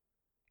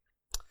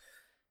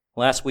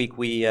Last week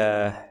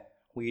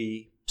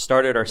we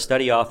started our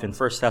study off in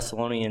 1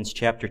 Thessalonians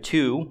chapter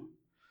 2,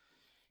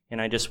 and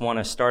I just want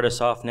to start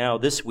us off now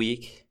this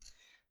week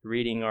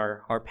reading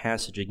our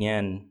passage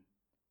again.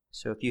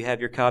 So if you have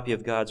your copy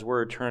of God's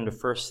Word, turn to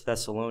 1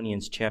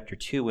 Thessalonians chapter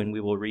 2, and we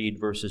will read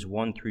verses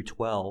 1 through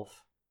 12.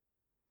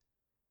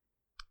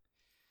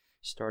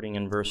 Starting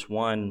in verse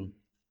 1,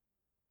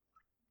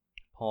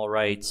 Paul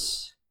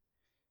writes,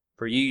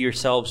 "For you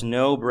yourselves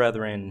know,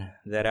 brethren,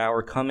 that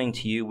our coming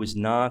to you was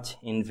not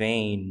in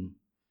vain.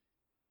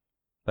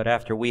 But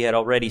after we had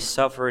already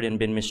suffered and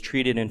been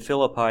mistreated in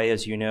Philippi,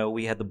 as you know,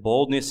 we had the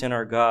boldness in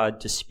our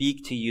God to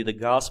speak to you the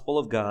gospel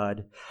of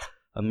God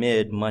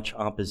amid much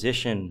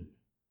opposition.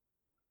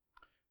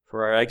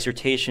 For our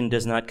exhortation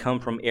does not come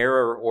from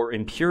error or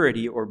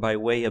impurity or by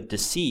way of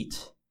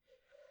deceit,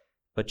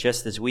 but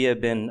just as we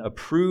have been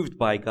approved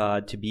by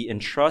God to be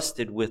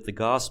entrusted with the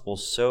gospel,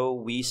 so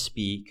we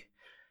speak,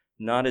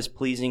 not as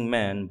pleasing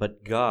men,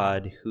 but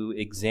God who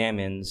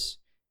examines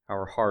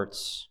our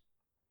hearts.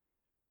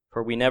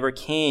 For we never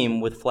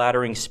came with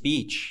flattering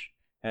speech,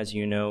 as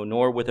you know,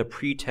 nor with a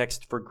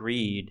pretext for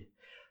greed.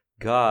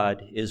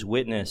 God is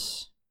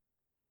witness.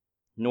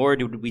 Nor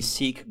did we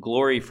seek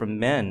glory from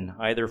men,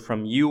 either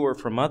from you or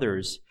from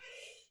others,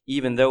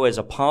 even though as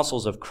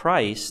apostles of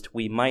Christ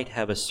we might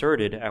have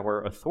asserted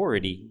our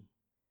authority.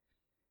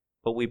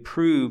 But we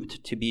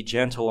proved to be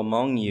gentle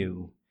among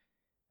you,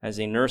 as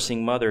a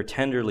nursing mother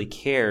tenderly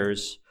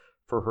cares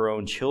for her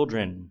own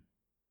children.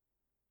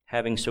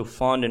 Having so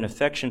fond an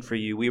affection for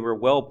you, we were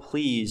well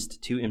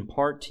pleased to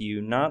impart to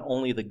you not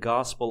only the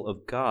gospel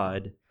of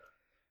God,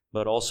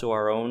 but also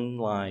our own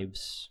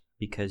lives,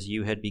 because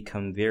you had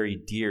become very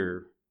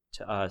dear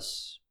to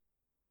us.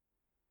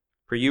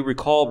 For you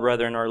recall,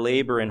 brethren, our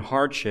labor and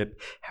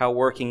hardship, how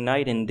working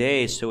night and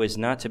day so as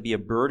not to be a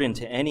burden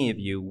to any of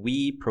you,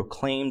 we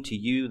proclaim to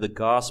you the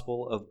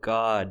gospel of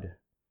God.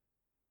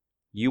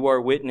 You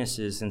are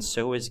witnesses, and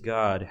so is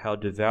God, how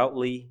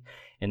devoutly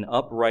and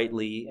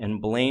uprightly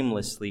and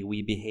blamelessly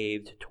we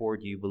behaved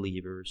toward you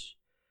believers,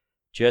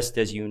 just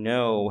as you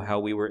know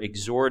how we were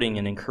exhorting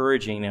and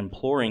encouraging and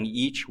imploring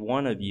each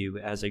one of you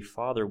as a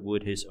father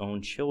would his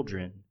own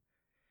children,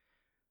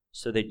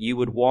 so that you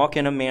would walk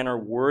in a manner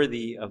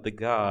worthy of the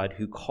God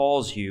who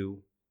calls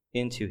you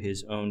into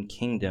his own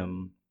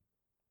kingdom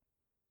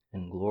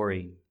and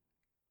glory."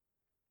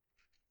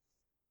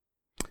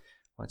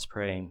 Let's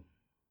pray.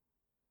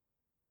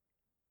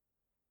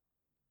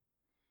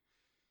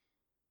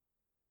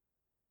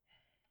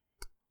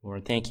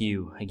 Lord, thank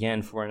you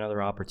again for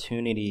another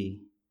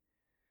opportunity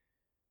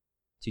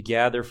to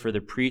gather for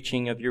the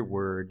preaching of your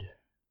word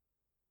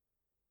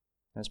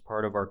as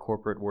part of our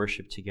corporate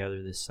worship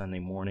together this Sunday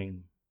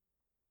morning.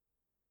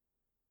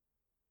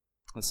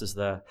 This is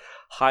the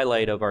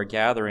highlight of our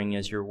gathering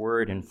as your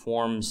word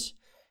informs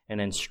and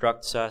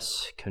instructs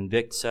us,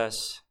 convicts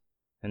us,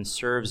 and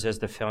serves as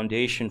the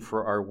foundation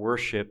for our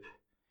worship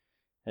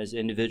as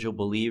individual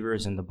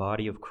believers in the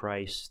body of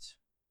Christ.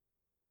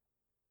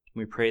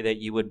 We pray that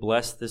you would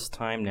bless this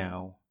time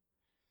now.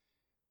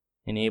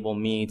 Enable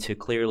me to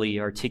clearly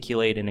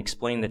articulate and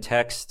explain the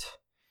text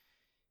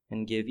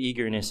and give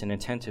eagerness and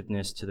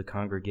attentiveness to the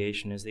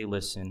congregation as they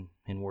listen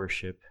and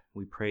worship.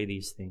 We pray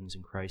these things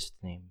in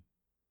Christ's name.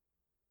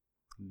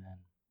 Amen.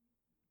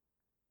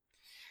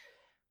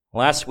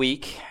 Last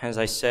week, as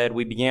I said,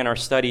 we began our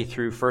study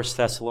through 1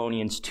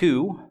 Thessalonians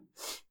 2,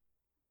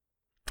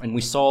 and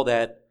we saw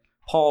that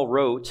Paul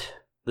wrote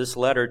this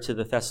letter to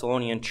the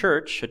Thessalonian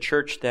church, a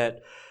church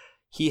that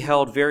he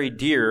held very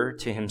dear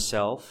to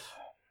himself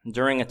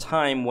during a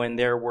time when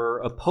there were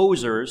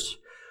opposers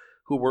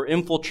who were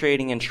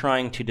infiltrating and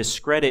trying to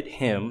discredit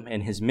him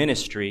and his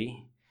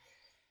ministry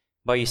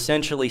by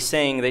essentially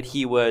saying that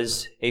he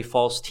was a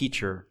false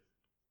teacher.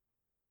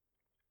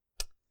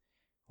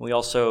 We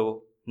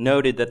also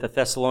noted that the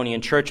Thessalonian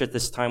church at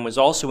this time was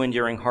also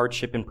enduring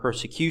hardship and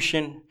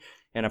persecution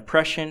and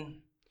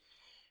oppression,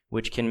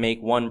 which can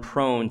make one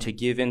prone to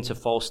give in to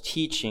false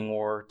teaching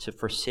or to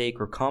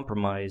forsake or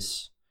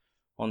compromise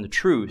on the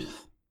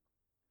truth.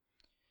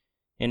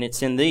 And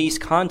it's in these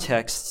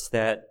contexts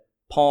that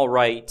Paul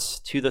writes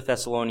to the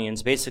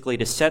Thessalonians basically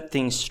to set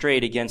things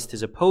straight against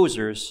his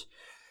opposers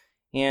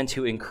and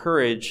to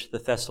encourage the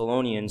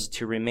Thessalonians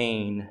to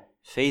remain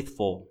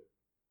faithful.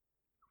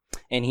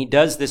 And he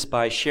does this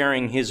by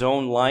sharing his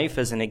own life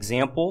as an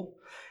example,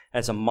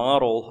 as a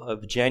model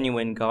of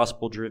genuine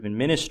gospel-driven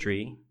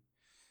ministry.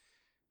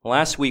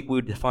 Last week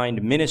we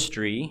defined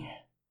ministry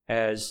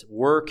as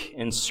work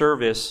and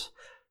service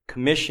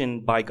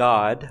commissioned by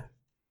God,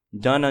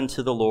 done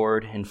unto the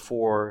Lord and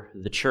for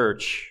the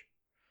church.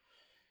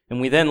 And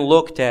we then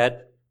looked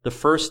at the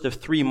first of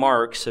three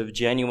marks of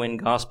genuine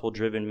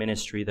gospel-driven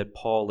ministry that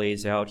Paul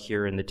lays out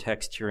here in the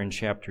text here in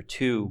chapter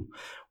 2.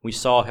 We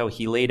saw how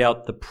he laid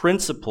out the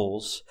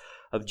principles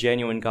of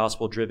genuine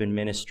gospel-driven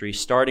ministry,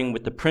 starting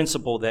with the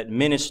principle that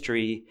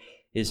ministry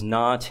is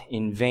not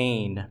in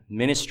vain.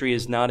 Ministry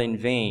is not in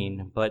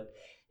vain, but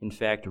in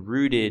fact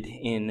rooted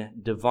in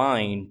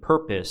divine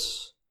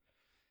purpose.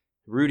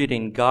 rooted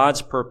in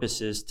God's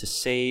purposes to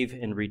save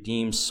and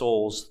redeem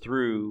souls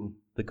through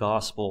the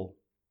gospel.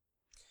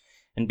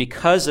 And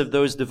because of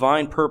those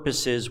divine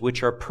purposes,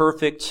 which are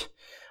perfect,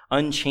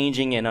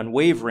 unchanging, and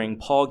unwavering,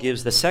 Paul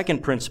gives the second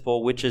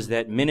principle, which is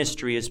that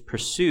ministry is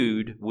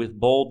pursued with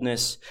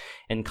boldness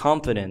and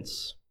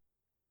confidence.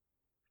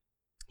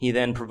 He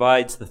then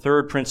provides the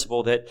third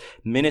principle, that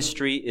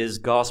ministry is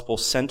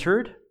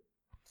gospel-centered.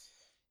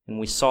 And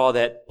we saw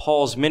that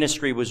Paul's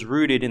ministry was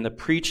rooted in the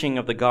preaching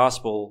of the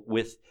gospel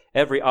with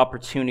every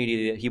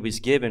opportunity that he was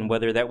given,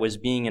 whether that was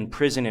being in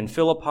prison in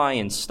Philippi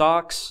in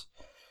stocks,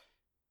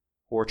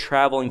 or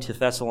traveling to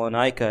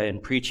Thessalonica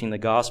and preaching the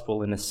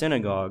gospel in the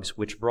synagogues,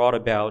 which brought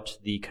about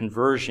the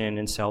conversion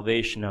and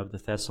salvation of the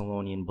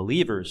Thessalonian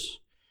believers.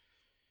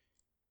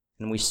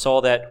 And we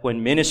saw that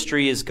when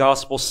ministry is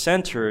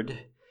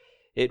gospel-centered,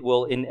 it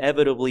will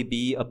inevitably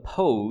be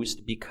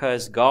opposed,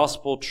 because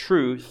gospel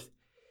truth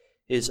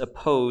is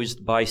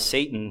opposed by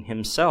Satan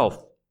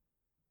himself.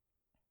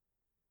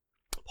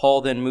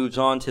 Paul then moves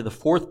on to the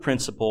fourth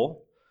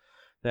principle,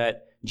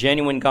 that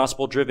genuine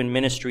gospel-driven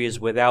ministry is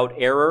without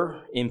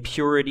error,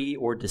 impurity,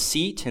 or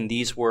deceit. And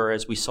these were,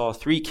 as we saw,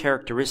 three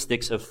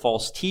characteristics of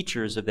false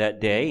teachers of that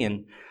day,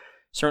 and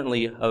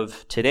certainly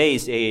of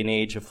today's day and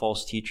age of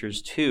false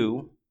teachers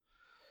too.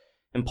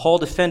 And Paul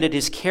defended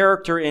his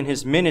character in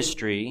his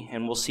ministry,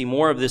 and we'll see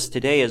more of this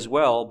today as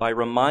well, by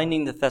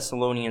reminding the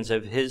Thessalonians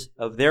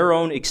of their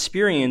own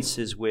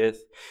experiences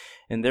with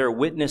and their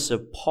witness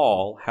of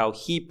Paul, how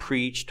he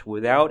preached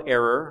without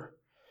error,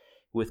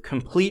 with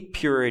complete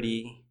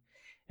purity,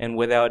 and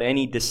without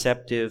any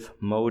deceptive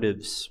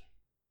motives.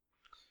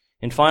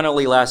 And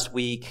finally, last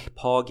week,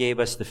 Paul gave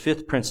us the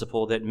fifth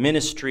principle, that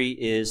ministry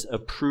is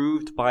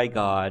approved by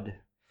God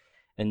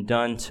and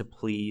done to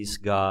please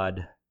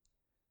God.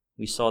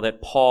 We saw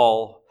that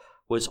Paul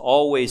was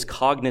always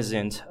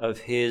cognizant of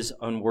his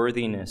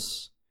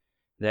unworthiness,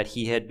 that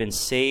he had been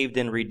saved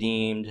and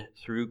redeemed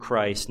through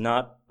Christ,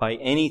 not by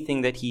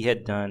anything that he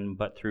had done,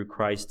 but through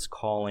Christ's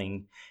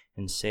calling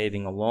and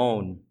saving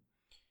alone.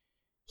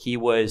 He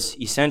was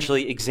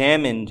essentially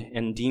examined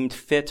and deemed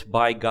fit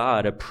by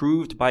God,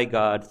 approved by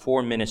God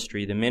for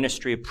ministry, the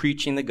ministry of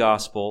preaching the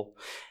gospel,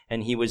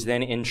 and he was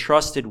then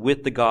entrusted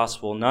with the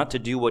gospel, not to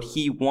do what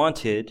he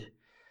wanted,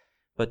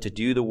 but to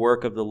do the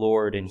work of the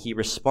Lord. And he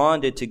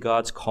responded to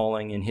God's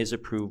calling and his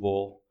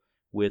approval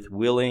with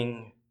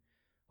willing,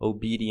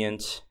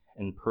 obedient,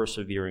 and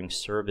persevering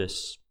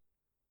service.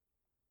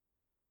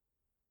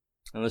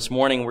 And this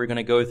morning we're going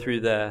to go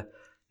through the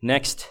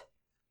next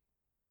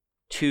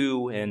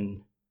two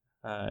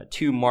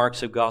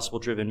marks of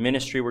gospel-driven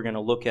ministry. We're going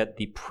to look at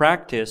the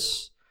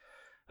practice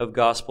of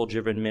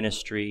gospel-driven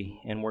ministry,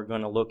 and we're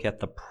going to look at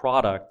the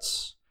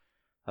products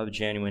of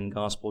genuine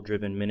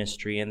gospel-driven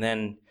ministry. And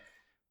then,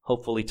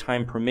 hopefully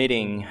time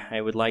permitting,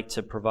 I would like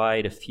to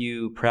provide a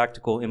few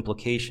practical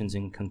implications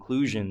and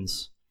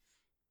conclusions.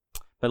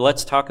 But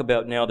let's talk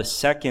about now the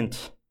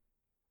second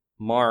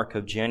mark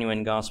of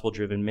genuine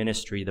gospel-driven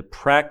ministry, the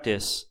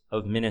practice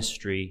of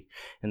ministry.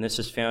 And this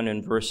is found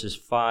in verses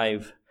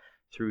 5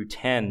 through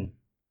 10.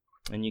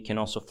 And you can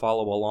also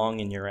follow along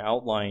in your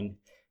outline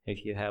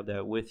if you have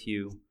that with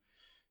you.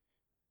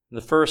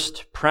 The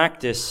first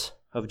practice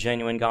of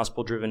genuine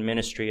gospel-driven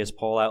ministry, as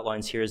Paul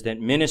outlines here, is that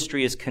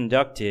ministry is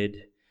conducted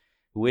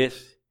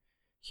with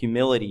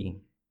humility.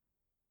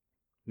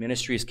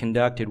 Ministry is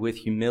conducted with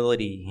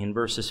humility. In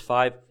verses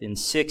 5 and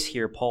 6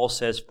 here, Paul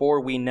says,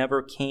 "For we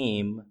never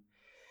came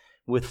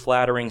with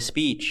flattering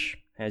speech,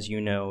 as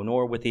you know,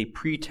 nor with a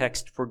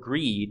pretext for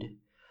greed.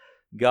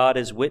 God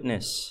is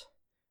witness.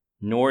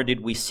 Nor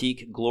did we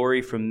seek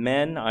glory from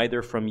men,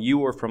 either from you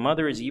or from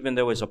others, even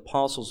though as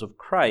apostles of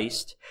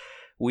Christ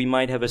we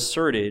might have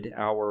asserted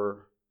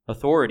our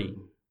authority."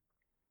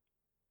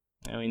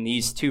 Now, in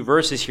these two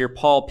verses here,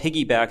 Paul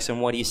piggybacks on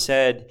what he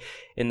said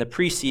in the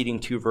preceding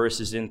two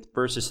verses, in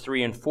verses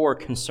 3 and 4,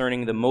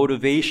 concerning the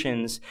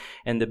motivations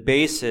and the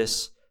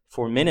basis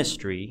for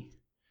ministry.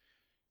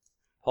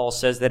 Paul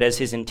says that as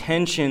his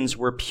intentions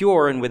were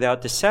pure and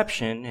without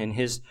deception, and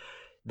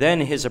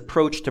his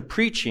approach to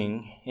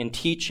preaching and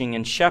teaching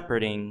and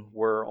shepherding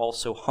were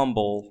also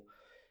humble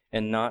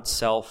and not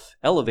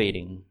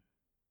self-elevating.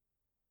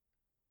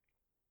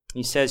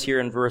 He says here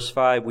in verse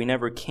 5, we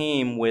never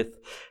came with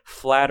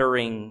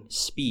flattering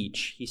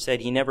speech. He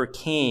said he never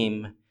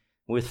came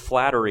with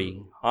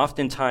flattery.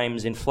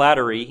 Oftentimes in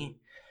flattery,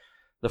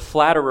 the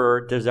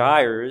flatterer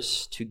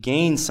desires to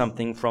gain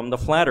something from the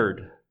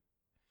flattered.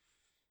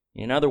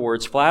 In other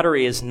words,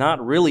 flattery is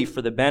not really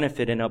for the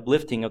benefit and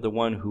uplifting of the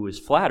one who is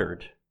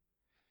flattered.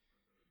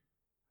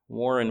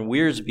 Warren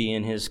Wiersbe,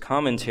 in his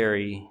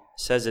commentary,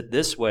 says it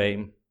this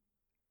way: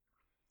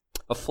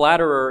 a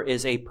flatterer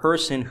is a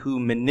person who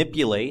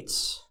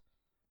manipulates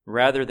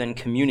rather than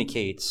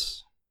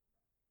communicates.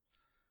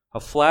 A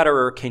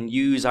flatterer can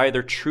use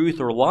either truth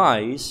or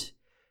lies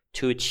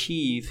to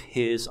achieve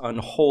his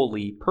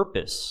unholy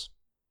purpose,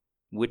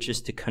 which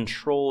is to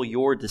control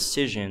your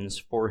decisions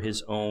for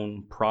his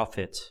own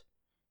profit.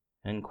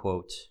 End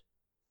quote.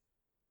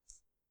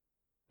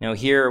 Now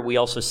here we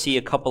also see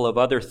a couple of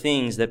other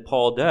things that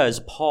Paul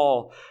does.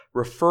 Paul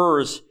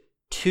refers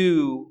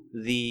to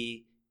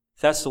the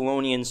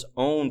Thessalonians'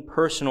 own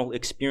personal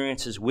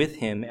experiences with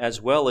him,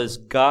 as well as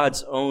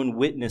God's own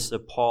witness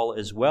of Paul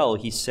as well.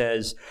 He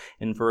says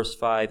in verse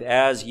 5,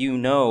 "As you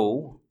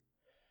know,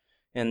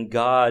 and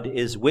God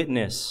is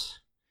witness."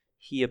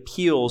 He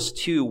appeals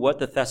to what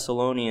the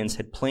Thessalonians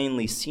had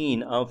plainly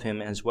seen of him,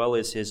 as well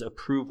as his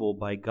approval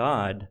by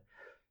God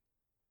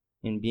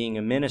in being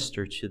a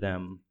minister to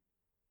them.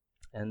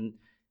 And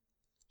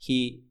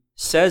he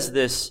says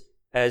this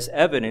as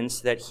evidence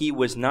that he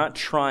was not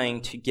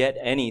trying to get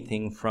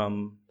anything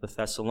from the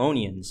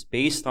Thessalonians.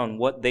 Based on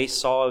what they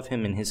saw of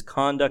him in his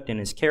conduct and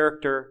his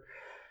character,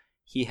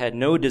 he had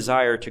no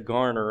desire to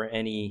garner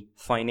any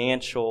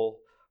financial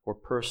or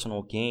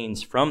personal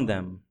gains from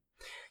them.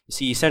 You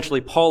see,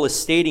 essentially, Paul is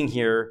stating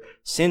here,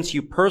 since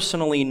you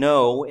personally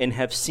know and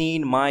have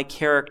seen my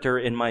character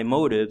and my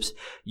motives,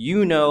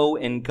 you know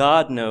and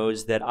God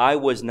knows that I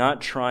was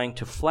not trying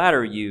to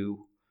flatter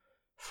you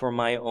for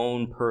my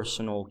own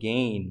personal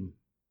gain.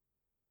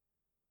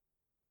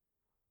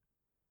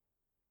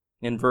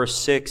 In verse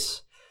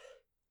 6,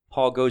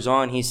 Paul goes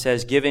on, he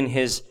says, given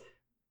his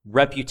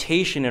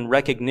reputation and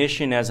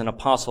recognition as an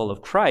apostle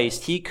of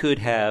Christ, he could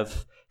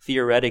have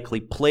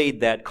theoretically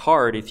played that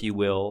card, if you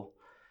will,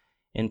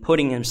 in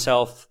putting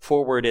himself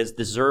forward as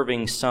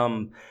deserving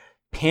some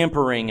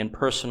pampering and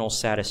personal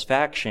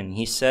satisfaction.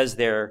 He says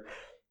there,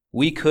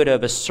 we could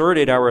have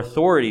asserted our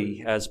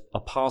authority as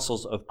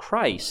apostles of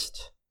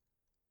Christ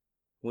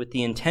with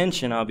the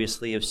intention,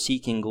 obviously, of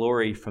seeking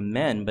glory from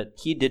men, but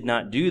he did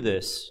not do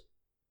this.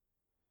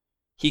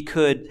 He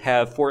could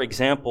have, for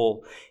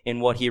example,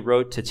 in what he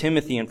wrote to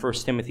Timothy in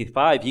 1 Timothy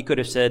 5, he could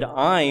have said,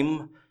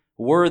 I'm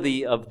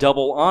worthy of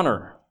double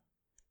honor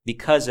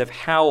because of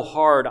how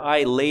hard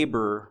I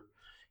labor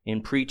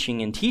in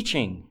preaching and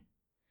teaching.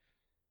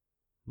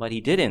 But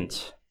he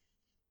didn't.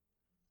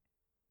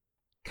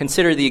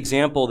 Consider the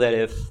example that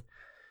if,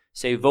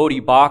 say,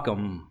 Voddie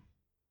Baucham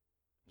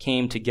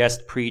came to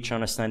guest preach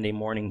on a Sunday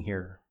morning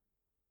here,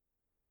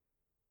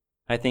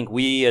 I think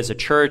we as a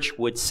church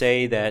would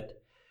say that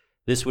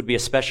this would be a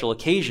special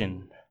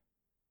occasion,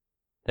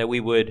 that we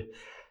would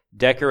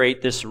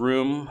decorate this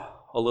room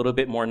a little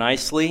bit more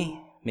nicely.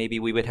 Maybe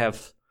we would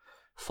have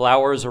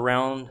flowers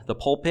around the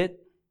pulpit.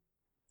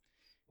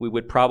 We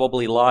would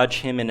probably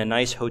lodge him in a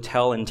nice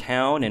hotel in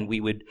town, and we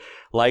would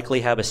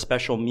likely have a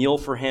special meal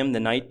for him the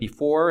night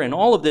before. And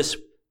all of this,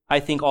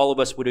 I think all of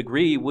us would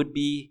agree, would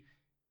be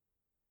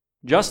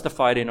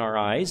justified in our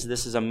eyes.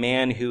 This is a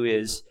man who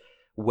is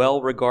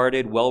well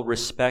regarded, well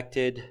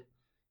respected.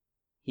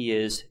 He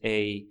is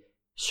a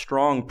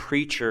strong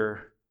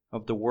preacher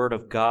of the Word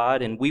of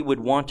God, and we would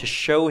want to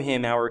show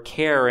him our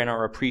care and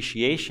our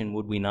appreciation,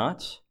 would we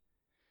not?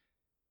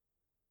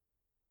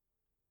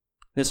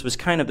 This was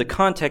kind of the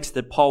context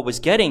that Paul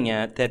was getting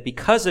at, that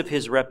because of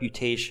his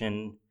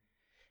reputation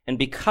and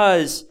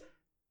because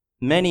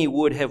many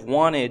would have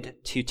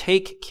wanted to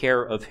take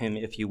care of him,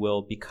 if you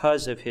will,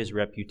 because of his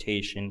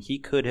reputation, he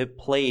could have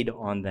played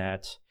on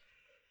that,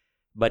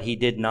 but he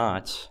did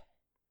not.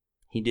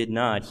 He did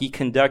not. He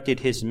conducted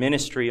his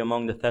ministry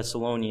among the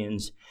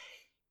Thessalonians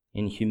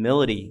in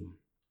humility.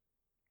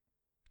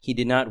 He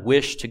did not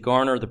wish to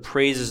garner the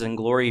praises and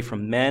glory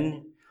from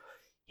men.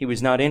 He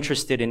was not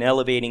interested in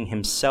elevating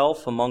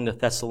himself among the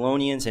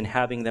Thessalonians and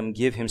having them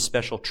give him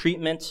special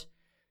treatment.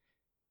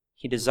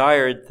 He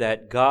desired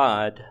that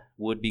God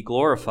would be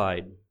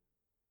glorified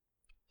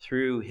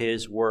through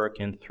his work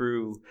and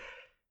through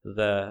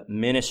the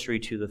ministry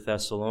to the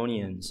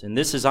Thessalonians. And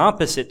this is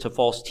opposite to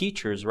false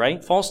teachers,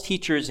 right? False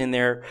teachers in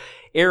their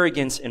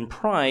arrogance and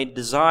pride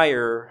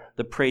desire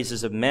the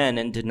praises of men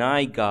and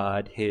deny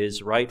God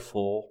his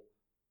rightful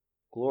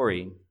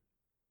glory.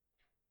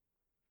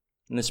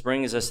 And this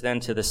brings us then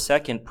to the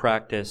second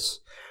practice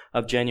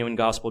of genuine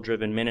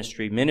gospel-driven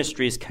ministry.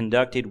 Ministry is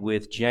conducted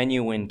with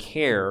genuine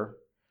care.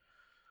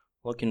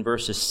 Look in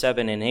verses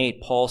 7 and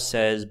 8. Paul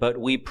says, "But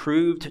we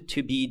proved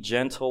to be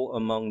gentle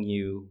among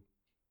you,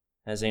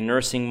 as a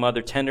nursing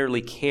mother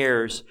tenderly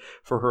cares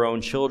for her own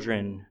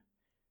children.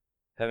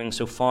 Having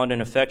so fond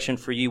an affection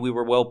for you, we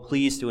were well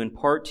pleased to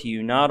impart to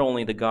you not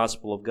only the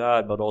gospel of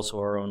God, but also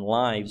our own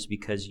lives,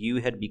 because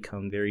you had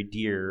become very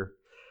dear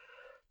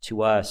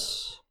to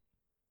us."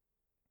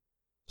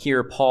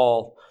 Here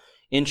Paul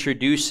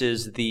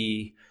introduces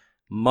the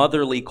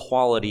motherly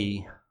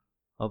quality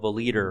of a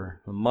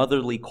leader, the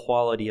motherly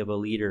quality of a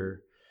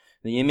leader.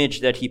 The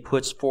image that he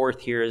puts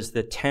forth here is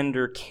the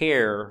tender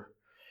care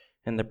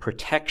and the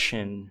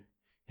protection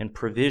and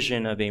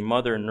provision of a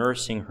mother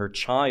nursing her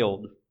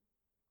child.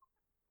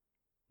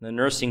 The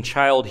nursing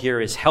child here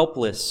is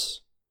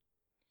helpless,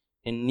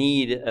 in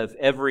need of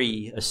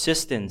every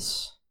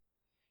assistance,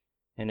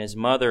 and his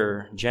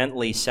mother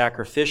gently,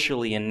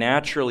 sacrificially, and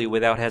naturally,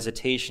 without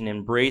hesitation,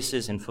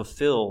 embraces and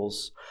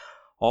fulfills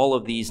all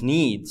of these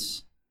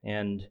needs.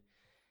 And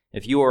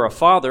if you are a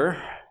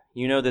father,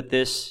 you know that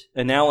this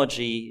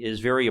analogy is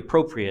very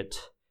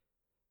appropriate.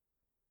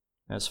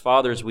 As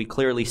fathers, we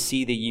clearly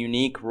see the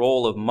unique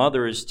role of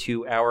mothers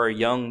to our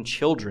young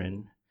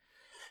children,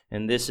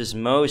 and this is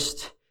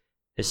most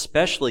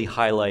especially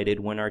highlighted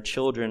when our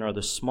children are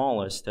the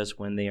smallest, as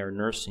when they are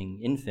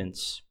nursing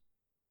infants.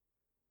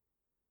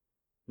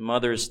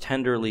 Mothers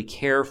tenderly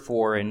care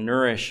for and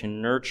nourish and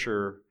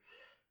nurture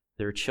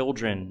their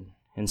children.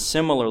 And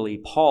similarly,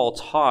 Paul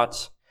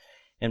taught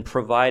and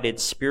provided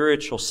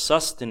spiritual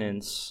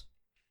sustenance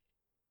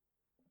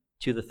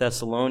to the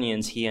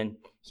Thessalonians.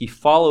 He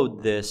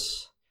followed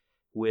this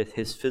with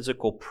his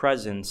physical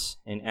presence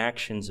and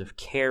actions of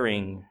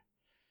caring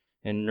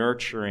and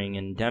nurturing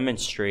and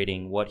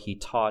demonstrating what he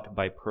taught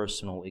by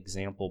personal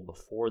example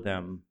before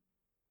them.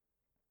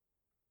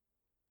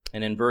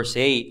 And in verse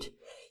 8,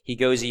 he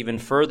goes even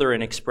further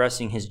in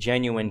expressing his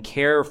genuine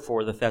care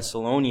for the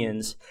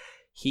Thessalonians.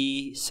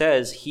 He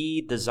says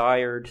he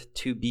desired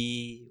to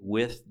be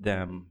with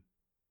them.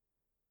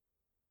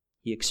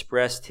 He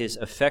expressed his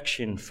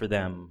affection for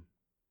them.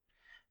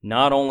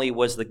 Not only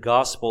was the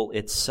gospel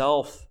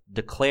itself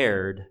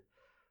declared,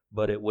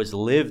 but it was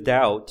lived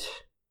out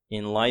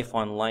in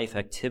life-on-life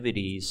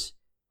activities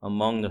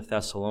among the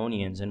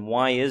Thessalonians. And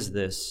why is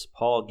this?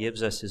 Paul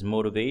gives us his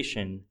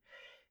motivation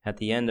at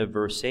the end of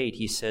verse 8.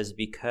 He says,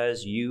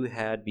 because you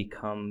had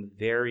become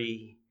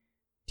very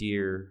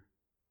dear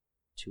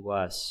to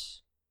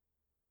us.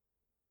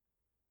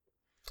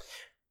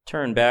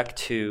 Turn back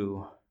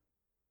to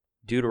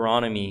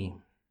Deuteronomy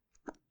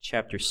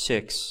chapter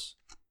 6.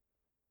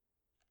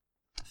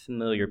 A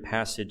familiar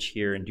passage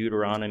here in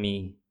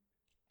Deuteronomy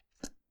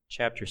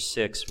chapter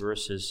 6,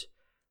 verses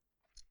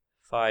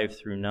 5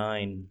 through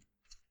 9.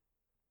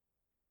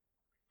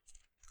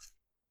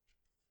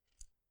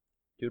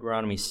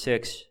 Deuteronomy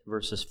 6,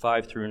 verses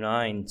 5 through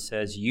 9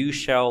 says, You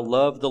shall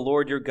love the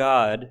Lord your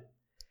God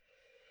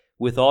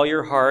with all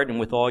your heart and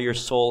with all your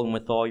soul and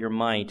with all your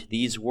might.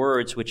 These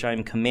words which I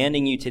am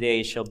commanding you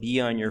today shall be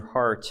on your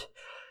heart.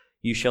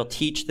 You shall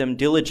teach them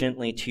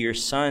diligently to your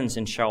sons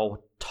and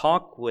shall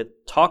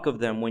talk of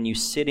them when you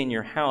sit in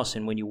your house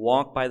and when you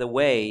walk by the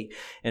way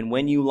and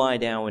when you lie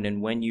down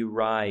and when you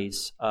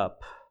rise up.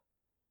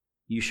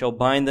 You shall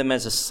bind them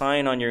as a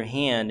sign on your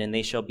hand, and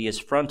they shall be as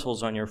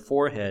frontals on your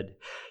forehead.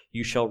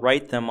 You shall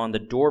write them on the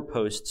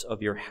doorposts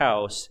of your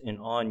house and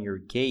on your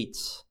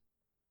gates.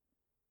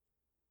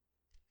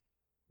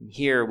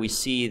 Here we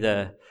see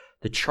the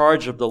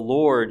charge of the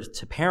Lord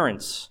to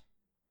parents.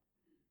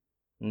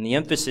 And the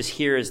emphasis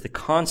here is the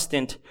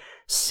constant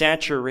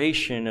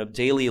saturation of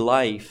daily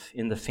life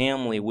in the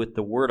family with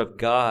the Word of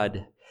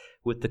God,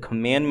 with the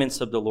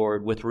commandments of the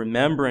Lord, with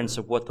remembrance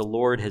of what the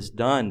Lord has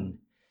done.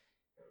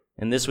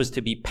 And this was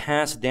to be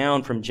passed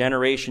down from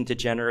generation to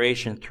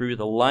generation through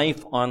the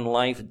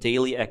life-on-life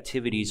daily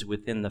activities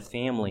within the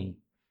family,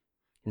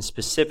 and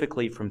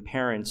specifically from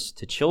parents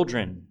to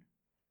children.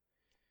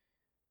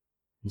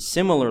 And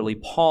similarly,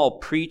 Paul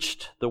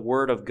preached the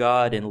Word of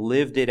God and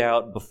lived it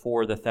out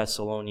before the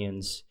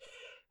Thessalonians,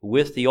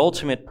 with the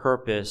ultimate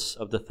purpose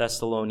of the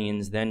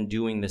Thessalonians then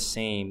doing the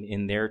same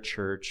in their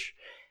church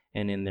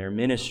and in their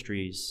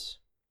ministries.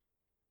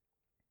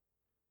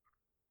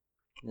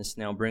 This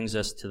now brings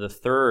us to the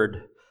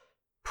third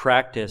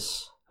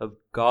practice of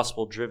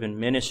gospel-driven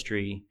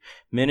ministry.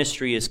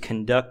 Ministry is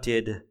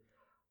conducted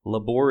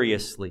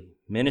laboriously.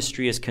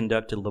 Ministry is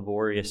conducted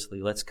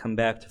laboriously. Let's come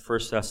back to 1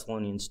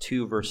 Thessalonians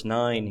 2, verse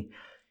 9.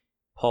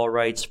 Paul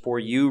writes, For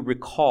you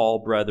recall,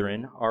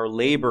 brethren, our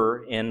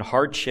labor and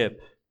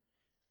hardship,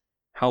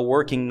 how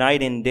working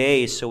night and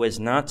day so as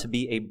not to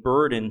be a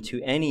burden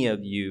to any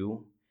of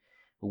you,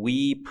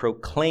 we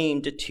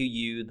proclaimed to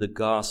you the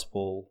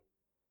gospel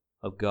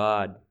of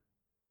God.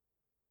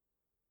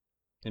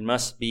 It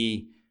must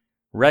be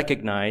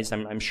recognized,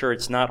 I'm sure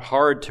it's not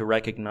hard to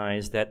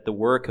recognize, that the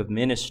work of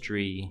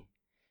ministry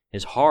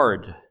is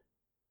hard.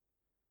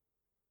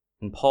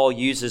 And Paul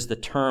uses the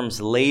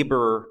terms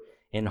labor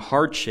and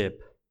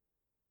hardship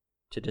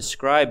to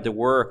describe the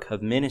work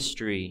of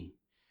ministry.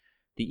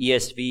 The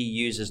ESV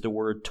uses the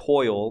word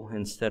toil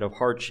instead of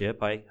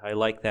hardship. I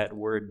like that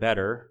word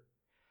better.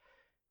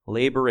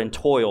 Labor and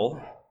toil.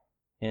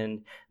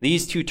 And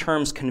these two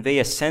terms convey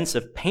a sense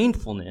of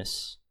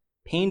painfulness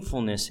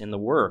in the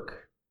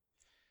work.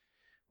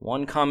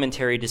 One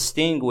commentary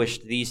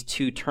distinguished these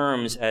two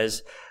terms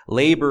as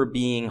labor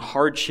being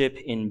hardship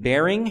in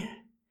bearing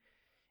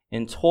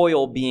and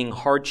toil being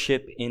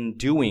hardship in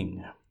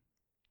doing.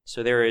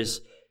 So there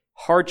is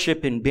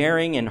hardship in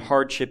bearing and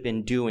hardship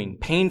in doing,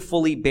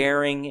 painfully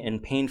bearing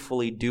and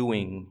painfully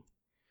doing.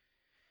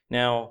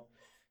 Now,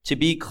 to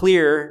be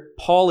clear,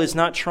 Paul is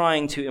not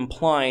trying to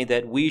imply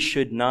that we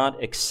should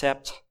not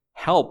accept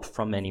help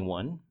from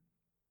anyone,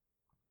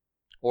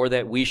 or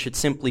that we should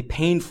simply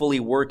painfully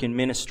work in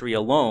ministry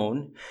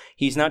alone.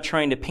 He's not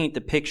trying to paint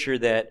the picture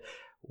that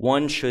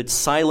one should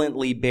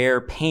silently bear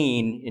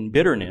pain and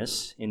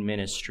bitterness in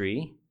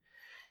ministry.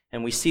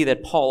 And we see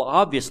that Paul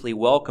obviously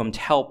welcomed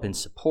help and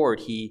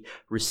support. He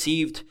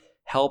received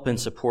help and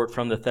support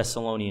from the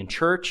Thessalonian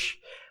church.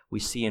 We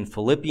see in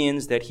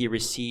Philippians that he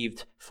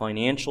received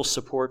financial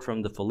support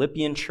from the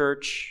Philippian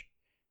church.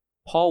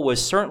 Paul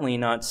was certainly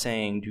not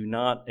saying do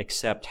not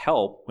accept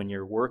help when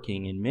you're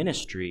working in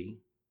ministry.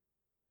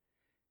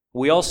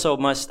 We also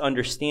must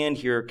understand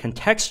here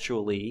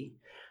contextually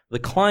the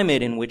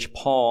climate in which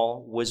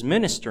Paul was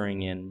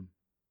ministering in.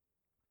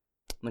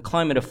 The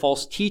climate of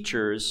false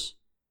teachers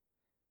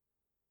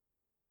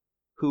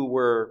who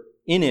were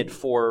in it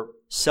for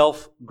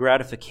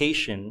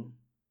self-gratification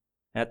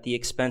at the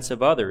expense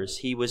of others.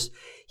 He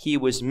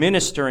was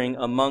ministering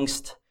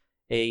amongst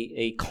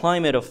a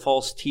climate of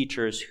false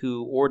teachers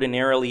who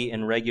ordinarily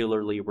and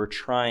regularly were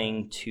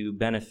trying to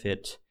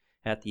benefit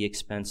at the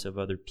expense of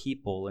other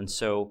people. And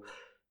so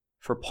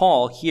for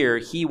Paul here,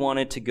 he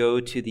wanted to go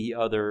to the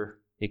other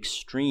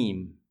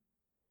extreme.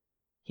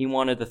 He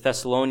wanted the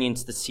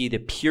Thessalonians to see the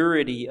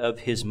purity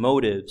of his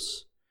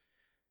motives,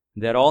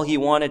 that all he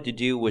wanted to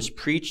do was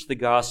preach the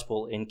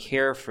gospel and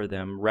care for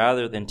them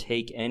rather than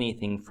take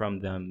anything from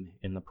them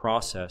in the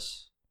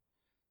process.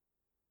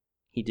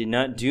 He did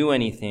not do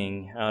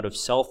anything out of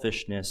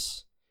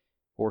selfishness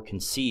or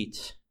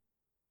conceit.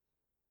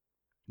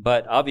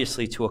 But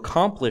obviously, to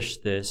accomplish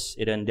this,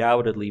 it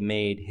undoubtedly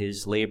made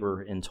his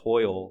labor and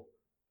toil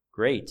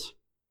great.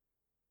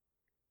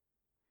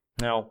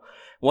 Now,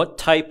 what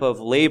type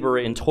of labor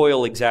and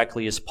toil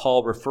exactly is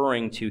Paul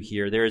referring to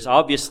here? There is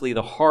obviously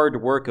the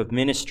hard work of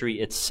ministry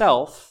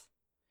itself,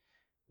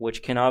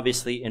 which can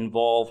obviously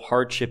involve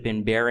hardship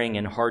in bearing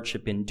and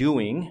hardship in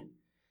doing.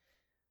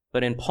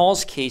 But in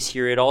Paul's case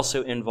here, it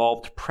also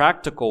involved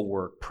practical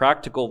work,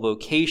 practical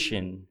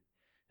vocation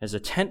as a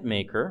tent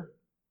maker.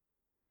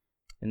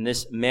 And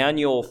this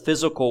manual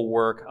physical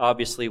work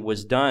obviously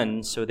was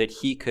done so that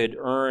he could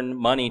earn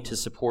money to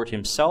support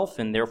himself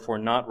and therefore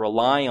not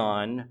rely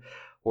on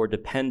or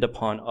depend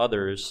upon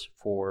others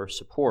for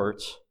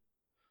support.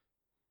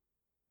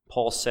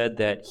 Paul said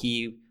that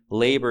he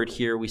labored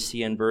here, we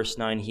see in verse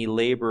 9, he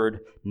labored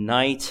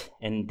night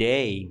and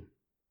day.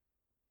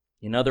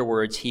 In other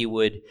words, he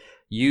would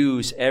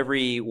use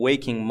every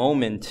waking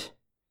moment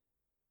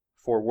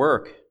for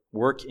work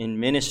in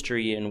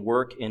ministry and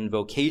work in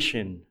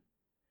vocation.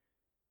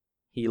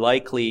 He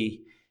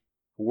likely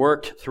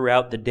worked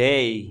throughout the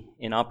day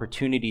in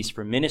opportunities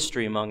for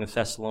ministry among the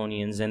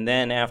Thessalonians, and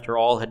then after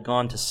all had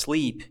gone to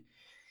sleep,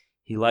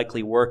 he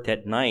likely worked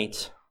at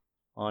night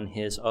on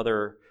his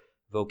other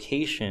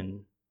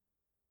vocation.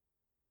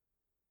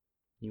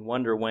 You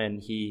wonder when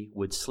he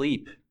would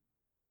sleep.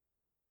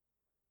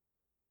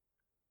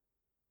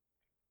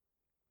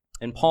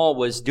 And Paul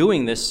was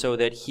doing this so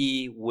that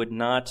he would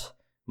not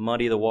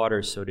muddy the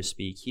waters, so to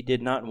speak. He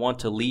did not want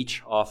to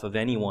leech off of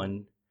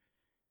anyone.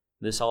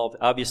 This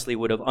obviously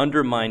would have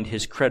undermined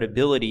his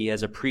credibility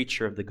as a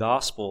preacher of the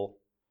gospel.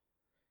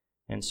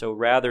 And so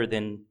rather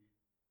than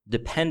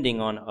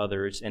depending on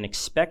others and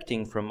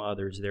expecting from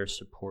others their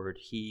support,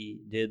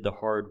 he did the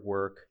hard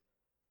work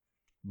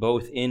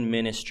both in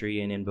ministry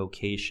and in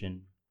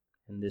vocation.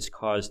 And this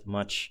caused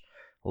much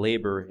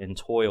labor and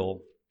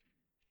toil.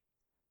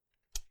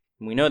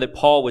 We know that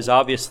Paul was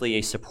obviously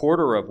a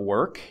supporter of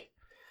work.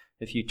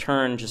 If you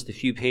turn just a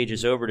few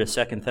pages over to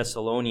 2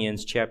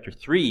 Thessalonians chapter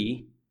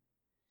 3,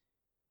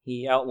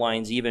 he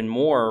outlines even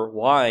more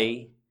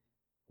why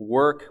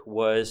work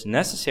was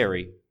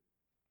necessary.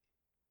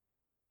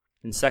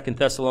 In 2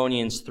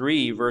 Thessalonians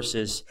 3,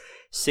 verses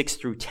 6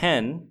 through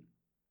 10,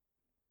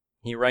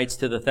 he writes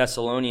to the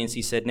Thessalonians,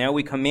 he said, "Now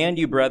we command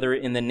you,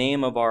 brethren, in the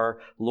name of our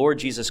Lord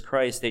Jesus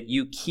Christ, that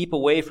you keep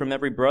away from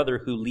every brother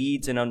who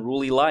leads an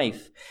unruly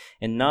life,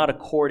 and not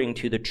according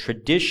to the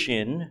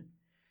tradition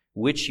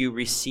which you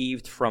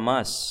received from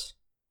us.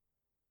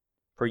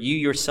 For you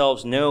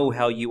yourselves know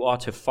how you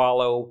ought to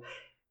follow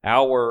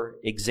our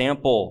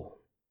example,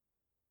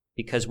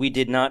 because we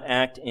did not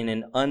act in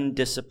an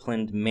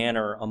undisciplined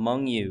manner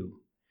among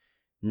you,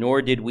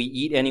 nor did we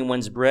eat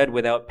anyone's bread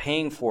without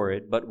paying for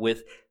it, but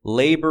with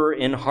labor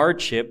and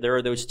hardship," there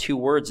are those two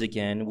words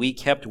again, "we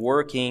kept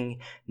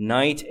working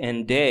night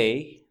and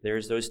day,"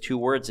 there's those two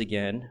words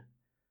again,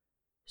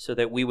 "so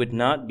that we would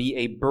not be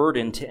a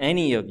burden to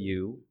any of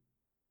you,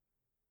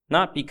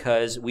 not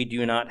because we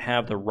do not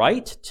have the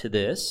right to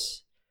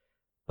this,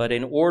 but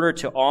in order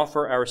to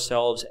offer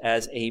ourselves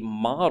as a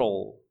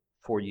model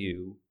for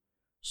you,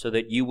 so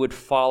that you would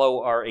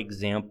follow our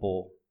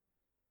example.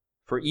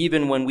 For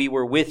even when we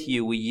were with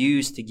you, we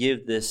used to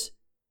give this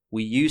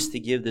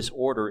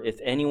order: if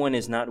anyone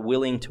is not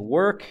willing to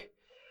work,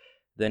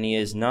 then he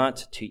is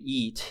not to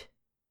eat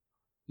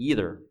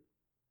either."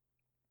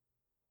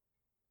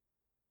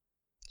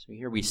 So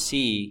here we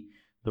see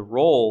the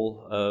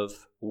role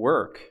of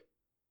work,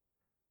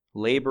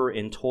 labor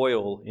and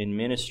toil in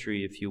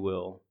ministry, if you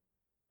will.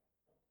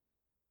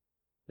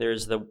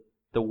 There's the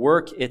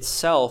work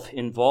itself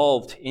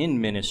involved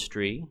in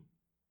ministry,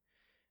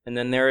 and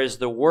then there is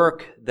the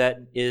work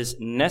that is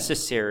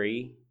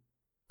necessary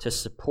to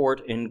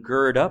support and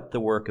gird up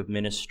the work of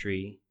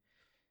ministry,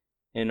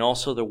 and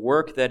also the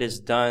work that is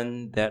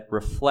done that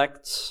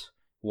reflects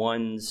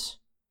one's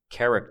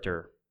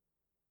character.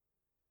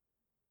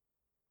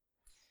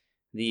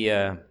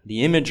 The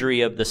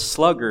imagery of the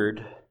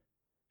sluggard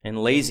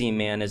and lazy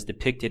man as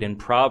depicted in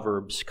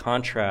Proverbs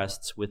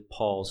contrasts with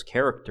Paul's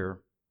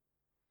character.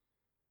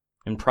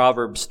 In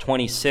Proverbs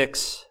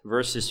 26,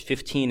 verses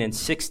 15 and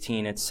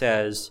 16, it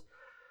says,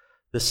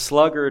 "The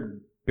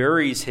sluggard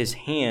buries his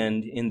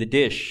hand in the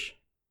dish.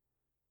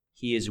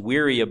 He is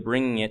weary of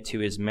bringing it to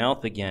his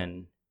mouth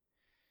again."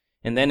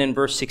 And then in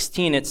verse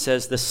 16, it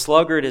says, "The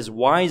sluggard is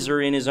wiser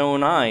in his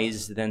own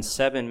eyes than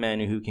 7 men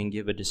who can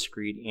give a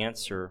discreet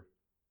answer."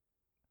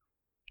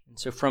 And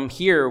so from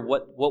here,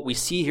 what we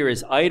see here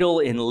is idle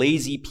and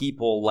lazy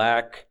people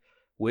lack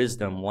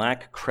wisdom,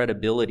 lack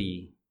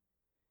credibility,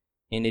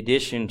 in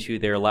addition to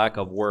their lack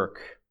of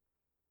work.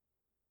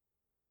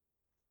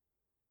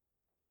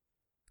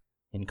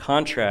 In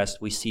contrast,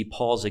 we see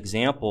Paul's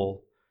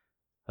example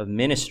of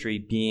ministry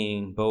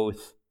being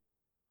both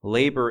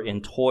labor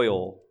and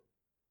toil.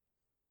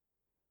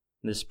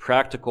 This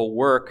practical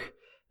work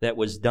that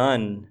was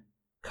done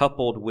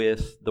coupled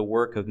with the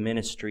work of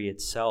ministry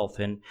itself.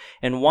 And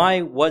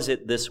why was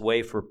it this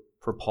way for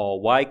Paul?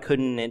 Why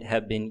couldn't it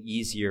have been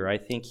easier? I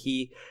think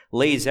he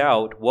lays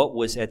out what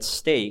was at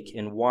stake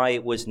and why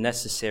it was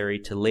necessary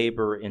to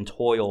labor and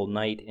toil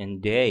night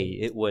and day.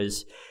 It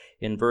was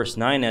in verse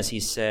 9, as he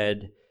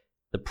said,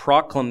 "The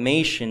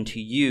proclamation to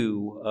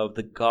you of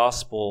the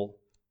gospel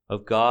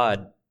of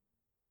God."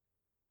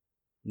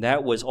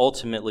 That was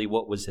ultimately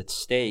what was at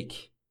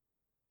stake.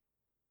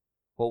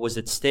 What was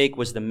at stake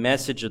was the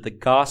message of the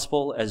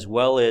gospel, as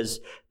well as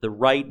the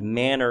right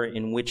manner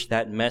in which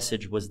that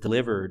message was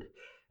delivered,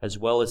 as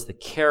well as the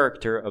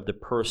character of the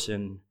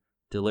person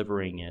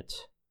delivering it.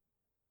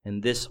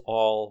 And this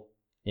all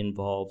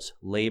involves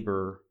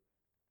labor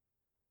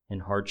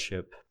and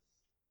hardship.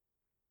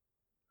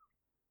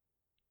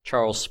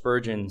 Charles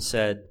Spurgeon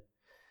said,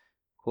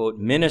 quote,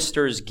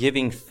 "Ministers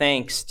giving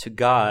thanks to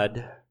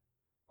God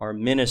are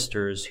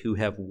ministers who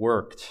have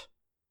worked."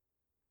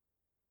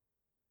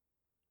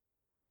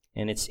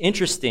 And it's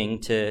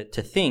interesting to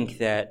think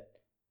that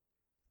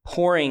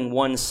pouring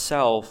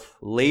oneself,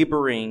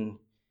 laboring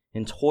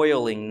and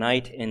toiling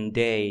night and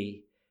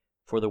day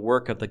for the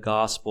work of the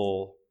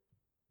gospel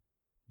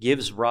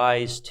gives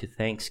rise to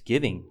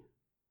thanksgiving.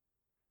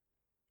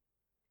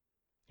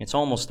 It's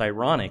almost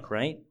ironic,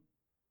 right?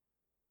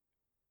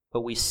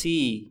 But we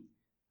see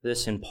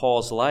this in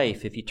Paul's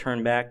life. If you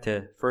turn back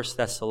to 1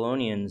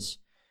 Thessalonians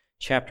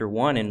chapter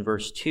 1 and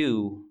verse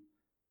 2,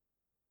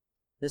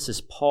 this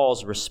is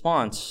Paul's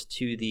response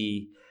to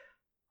the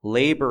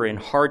labor and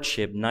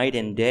hardship night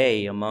and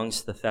day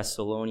amongst the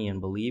Thessalonian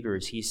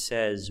believers. He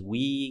says,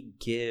 "We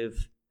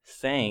give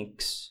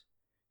thanks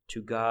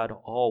to God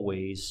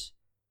always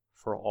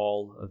for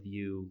all of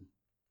you."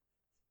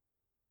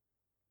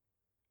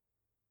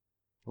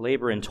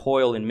 Labor and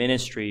toil in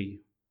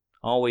ministry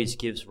always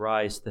gives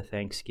rise to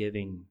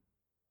thanksgiving.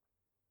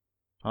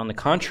 On the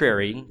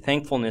contrary,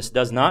 thankfulness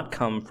does not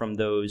come from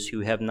those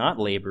who have not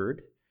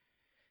labored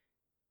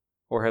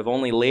or have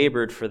only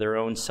labored for their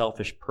own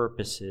selfish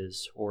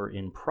purposes or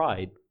in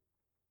pride.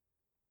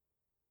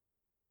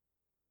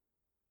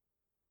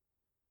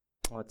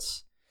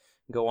 Let's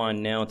go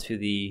on now to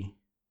the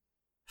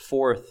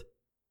fourth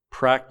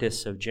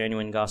practice of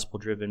genuine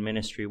gospel-driven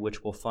ministry,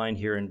 which we'll find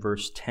here in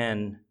verse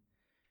 10.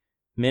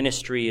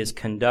 Ministry is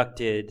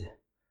conducted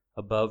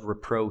above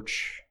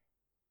reproach.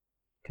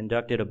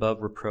 Conducted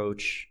above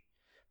reproach.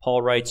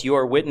 Paul writes, "You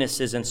are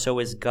witnesses, and so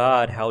is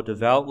God, how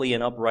devoutly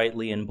and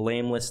uprightly and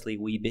blamelessly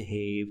we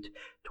behaved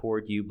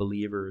toward you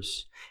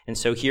believers." And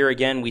so here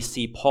again we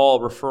see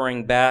Paul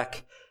referring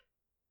back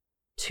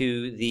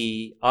to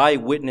the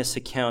eyewitness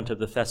account of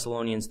the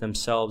Thessalonians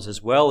themselves,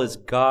 as well as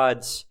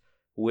God's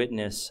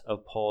witness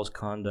of Paul's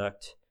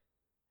conduct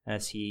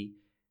as he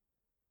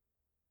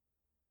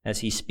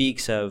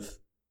speaks of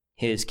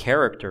his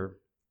character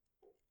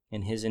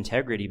and his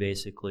integrity,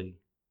 basically.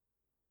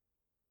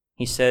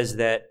 He says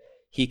that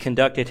he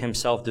conducted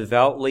himself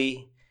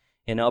devoutly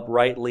and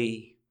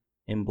uprightly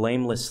and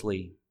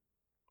blamelessly.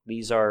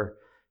 These are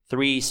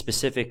 3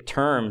 specific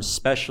terms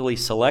specially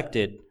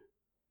selected.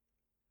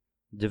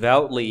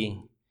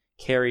 Devoutly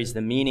carries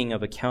the meaning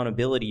of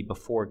accountability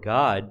before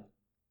God.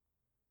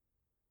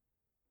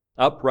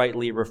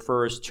 Uprightly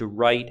refers to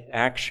right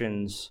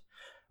actions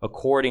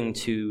according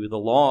to the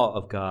law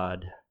of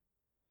God.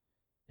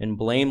 And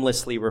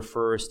blamelessly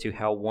refers to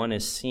how one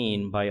is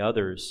seen by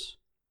others.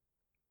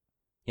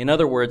 In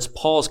other words,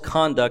 Paul's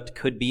conduct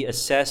could be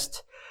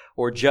assessed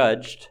or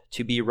judged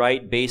to be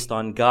right based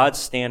on God's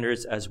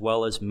standards as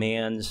well as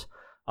man's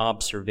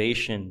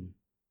observation.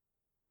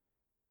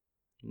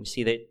 We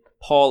see that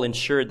Paul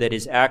ensured that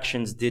his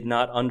actions did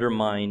not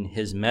undermine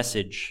his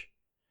message.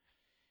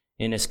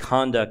 In his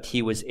conduct,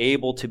 he was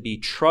able to be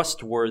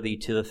trustworthy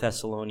to the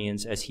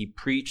Thessalonians as he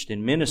preached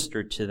and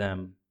ministered to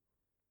them.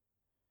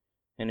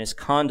 And his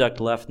conduct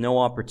left no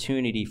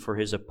opportunity for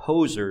his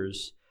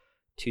opposers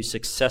to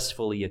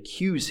successfully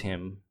accuse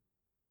him.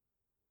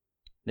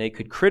 They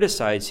could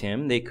criticize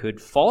him, they could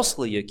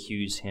falsely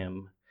accuse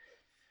him,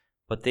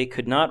 but they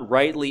could not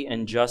rightly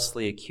and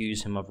justly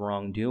accuse him of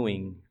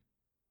wrongdoing.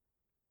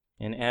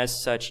 And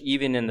as such,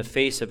 even in the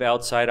face of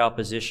outside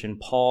opposition,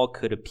 Paul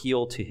could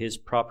appeal to his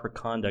proper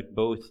conduct,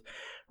 both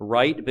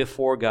right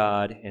before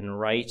God and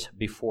right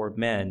before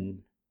men,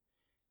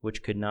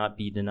 which could not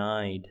be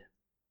denied.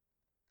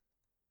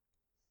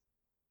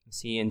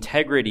 See,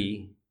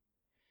 integrity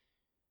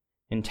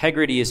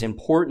is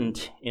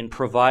important in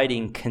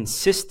providing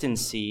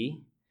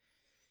consistency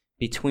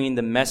between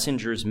the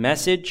messenger's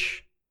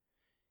message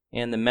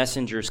and the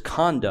messenger's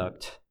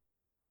conduct,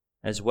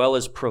 as well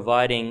as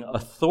providing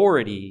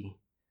authority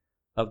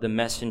of the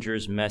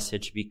messenger's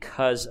message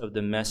because of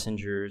the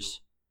messenger's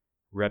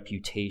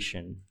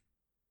reputation.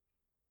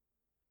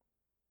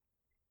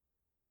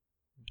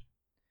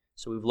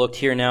 So we've looked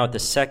here now at the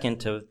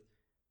second of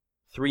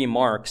three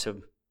marks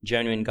of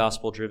genuine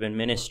gospel-driven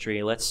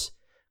ministry. Let's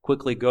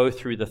quickly go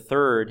through the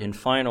third and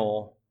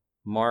final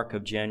mark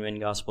of genuine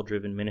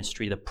gospel-driven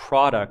ministry, the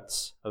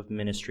products of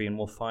ministry, and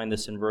we'll find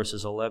this in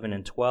verses 11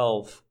 and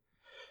 12.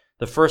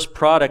 The first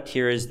product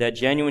here is that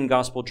genuine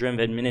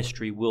gospel-driven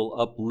ministry will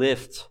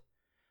uplift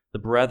the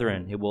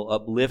brethren. It will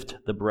uplift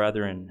the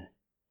brethren.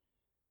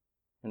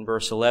 In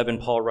verse 11,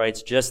 Paul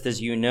writes, "Just as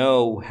you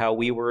know how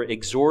we were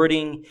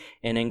exhorting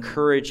and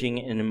encouraging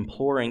and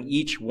imploring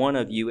each one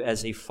of you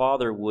as a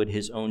father would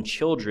his own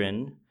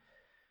children,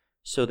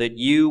 so that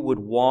you would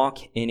walk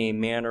in a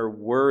manner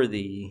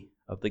worthy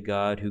of the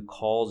God who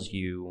calls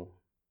you."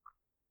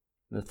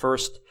 The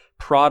first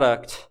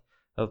product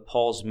of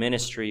Paul's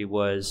ministry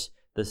was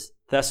the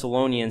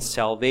Thessalonians'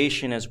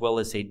 salvation as well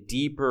as a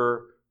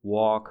deeper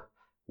walk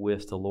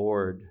with the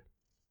Lord.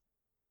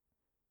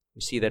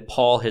 We see that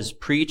Paul has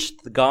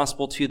preached the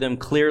gospel to them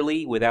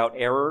clearly, without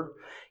error.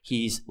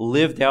 He's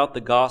lived out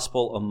the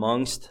gospel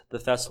amongst the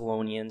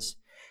Thessalonians.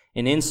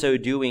 And in so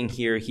doing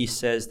here, he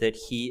says that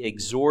he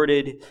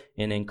exhorted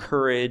and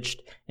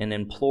encouraged and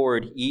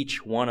implored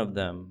each one of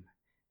them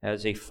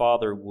as a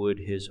father would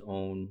his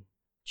own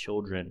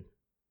children.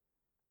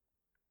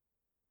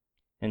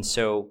 And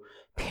so,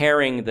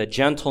 pairing the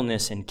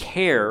gentleness and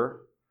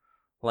care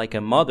like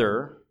a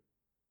mother,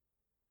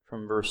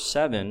 from verse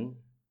 7,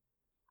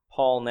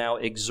 Paul now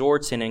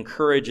exhorts and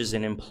encourages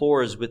and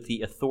implores with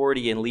the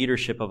authority and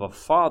leadership of a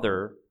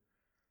father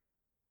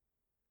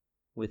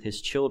with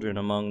his children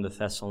among the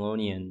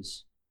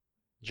Thessalonians.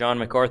 John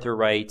MacArthur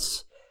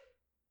writes,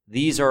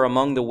 "These are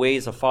among the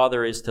ways a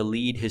father is to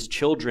lead his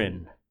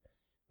children,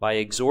 by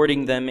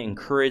exhorting them,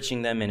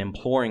 encouraging them, and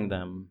imploring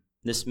them.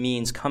 This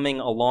means coming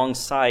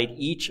alongside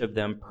each of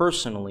them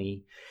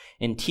personally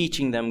and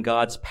teaching them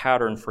God's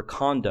pattern for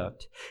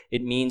conduct.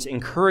 It means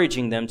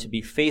encouraging them to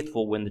be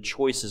faithful when the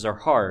choices are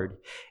hard,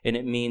 and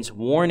it means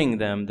warning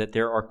them that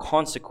there are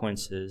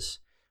consequences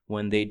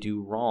when they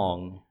do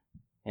wrong."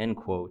 End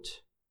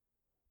quote.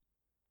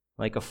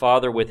 Like a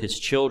father with his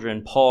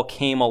children, Paul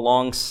came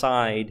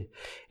alongside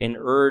and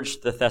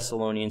urged the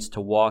Thessalonians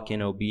to walk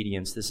in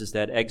obedience. This is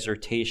that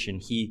exhortation.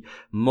 He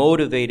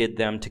motivated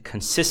them to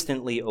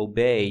consistently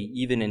obey,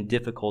 even in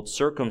difficult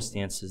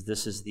circumstances.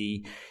 This is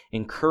the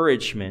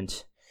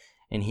encouragement.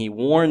 And he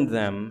warned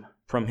them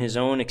from his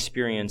own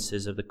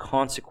experiences of the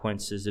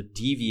consequences of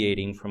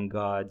deviating from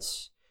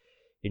God's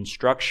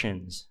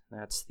instructions.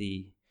 That's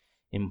the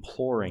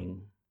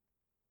imploring.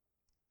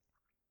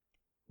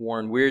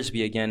 Warren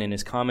Wiersbe, again in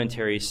his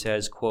commentary,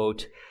 says,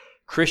 quote,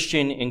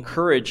 "Christian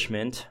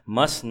encouragement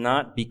must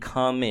not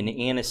become an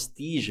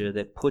anesthesia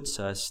that puts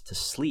us to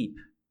sleep.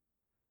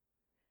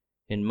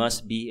 It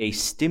must be a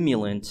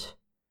stimulant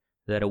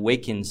that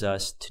awakens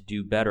us to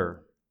do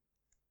better."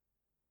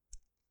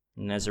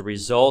 And as a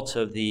result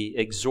of the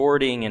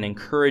exhorting and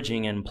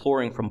encouraging and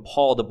imploring from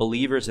Paul, the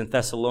believers in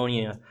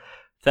Thessalonica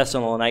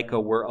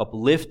were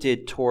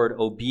uplifted toward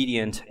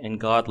obedient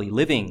and godly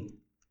living.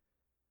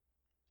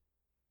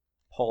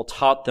 Paul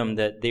taught them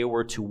that they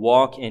were to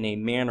walk in a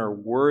manner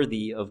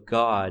worthy of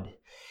God.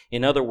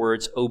 In other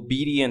words,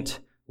 obedient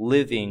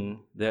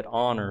living that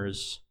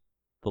honors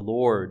the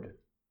Lord.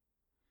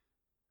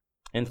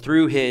 And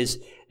through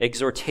his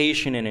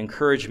exhortation and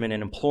encouragement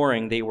and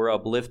imploring, they were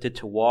uplifted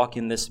to walk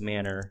in this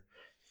manner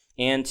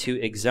and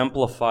to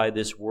exemplify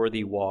this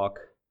worthy walk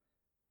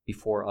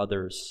before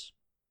others.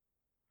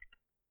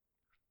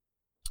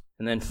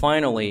 And then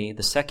finally,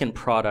 the second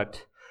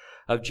product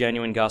of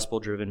genuine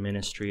gospel-driven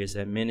ministry is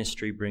that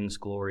ministry brings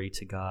glory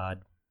to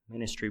God.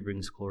 Ministry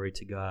brings glory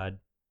to God.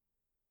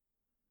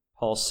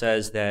 Paul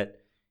says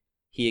that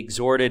he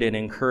exhorted and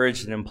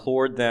encouraged and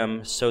implored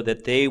them so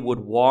that they would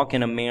walk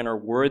in a manner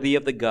worthy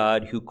of the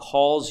God who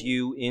calls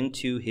you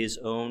into his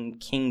own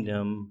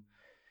kingdom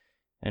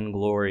and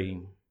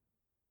glory.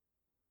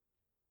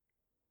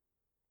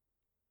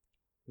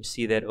 We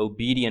see that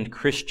obedient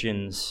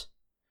Christians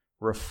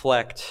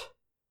reflect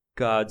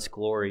God's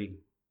glory.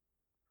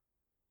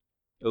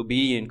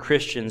 Obedient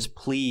Christians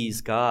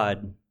please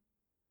God,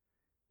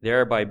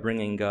 thereby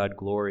bringing God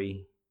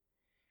glory.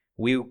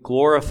 We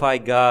glorify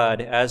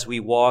God as we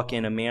walk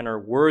in a manner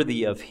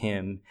worthy of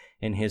him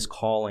and his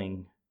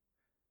calling.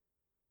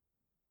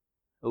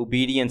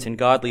 Obedience and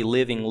godly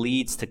living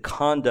leads to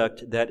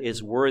conduct that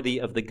is worthy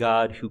of the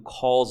God who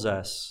calls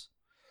us.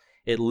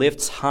 It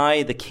lifts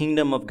high the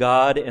kingdom of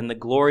God and the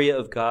glory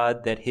of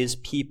God that his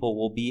people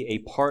will be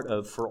a part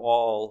of for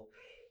all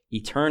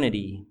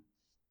eternity.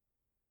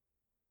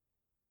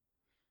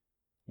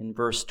 In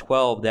verse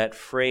 12, that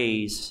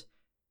phrase,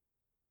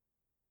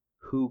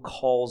 who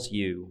calls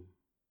you?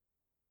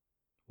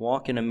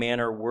 Walk in a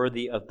manner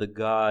worthy of the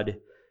God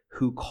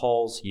who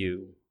calls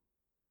you.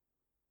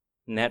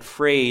 And that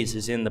phrase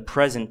is in the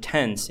present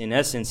tense. In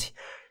essence,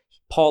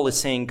 Paul is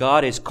saying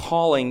God is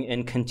calling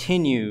and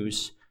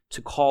continues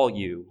to call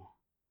you.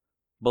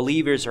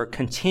 Believers are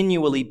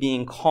continually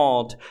being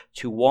called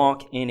to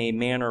walk in a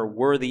manner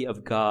worthy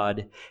of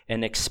God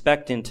and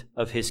expectant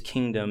of his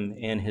kingdom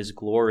and his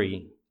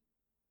glory.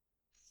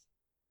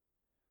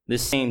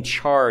 This same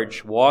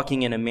charge,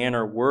 walking in a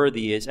manner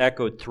worthy, is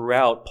echoed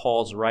throughout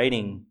Paul's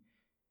writing.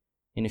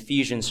 In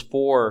Ephesians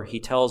 4, he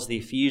tells the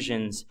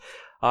Ephesians,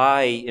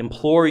 I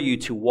implore you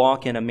to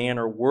walk in a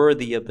manner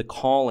worthy of the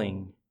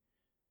calling.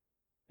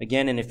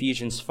 Again, in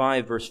Ephesians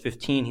 5, verse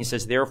 15, he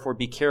says, therefore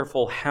be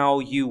careful how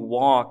you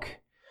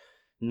walk,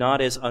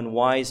 not as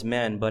unwise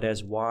men, but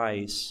as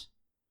wise.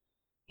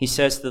 He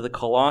says to the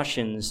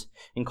Colossians,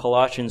 in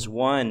Colossians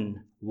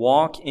 1,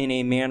 walk in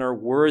a manner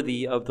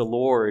worthy of the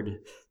Lord,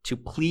 to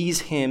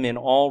please him in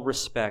all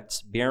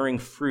respects, bearing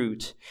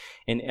fruit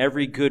in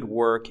every good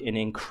work and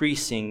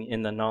increasing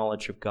in the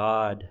knowledge of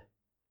God.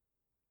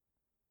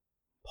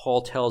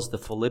 Paul tells the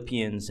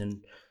Philippians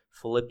in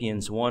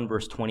Philippians 1,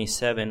 verse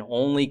 27,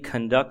 only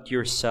conduct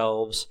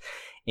yourselves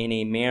in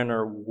a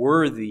manner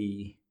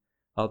worthy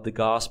of the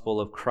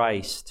gospel of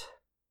Christ.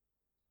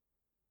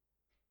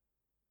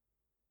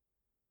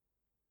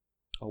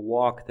 A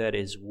walk that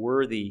is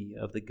worthy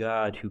of the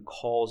God who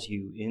calls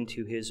you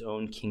into his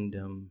own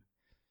kingdom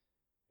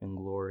and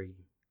glory.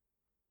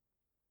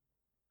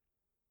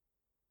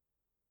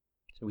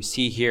 So we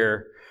see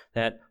here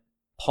that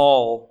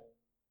Paul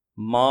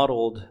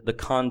modeled the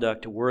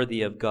conduct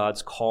worthy of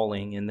God's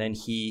calling, and then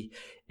he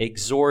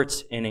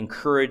exhorts and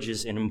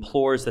encourages and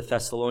implores the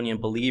Thessalonian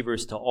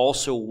believers to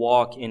also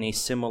walk in a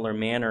similar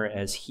manner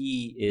as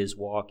he is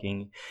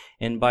walking.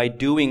 And by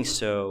doing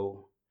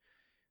so,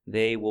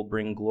 they will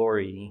bring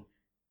glory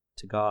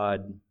to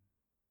God.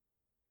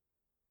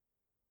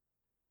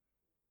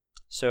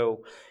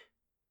 So,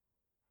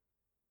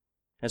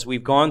 as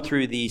we've gone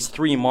through these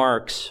three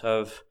marks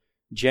of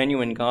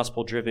genuine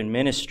gospel-driven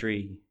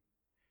ministry,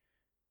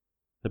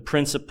 the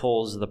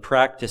principles, the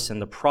practice, and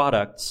the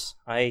products,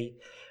 I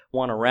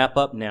want to wrap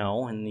up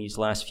now in these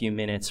last few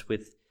minutes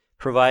with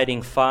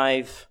providing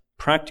 5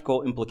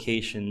 practical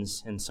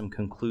implications and some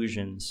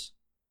conclusions.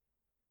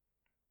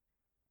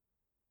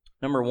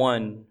 Number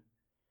 1,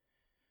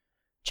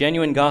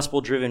 genuine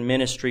gospel-driven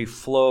ministry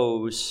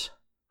flows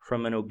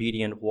from an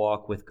obedient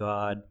walk with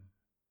God.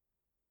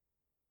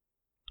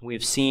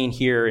 We've seen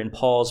here in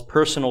Paul's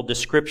personal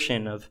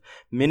description of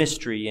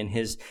ministry and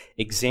his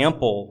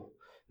example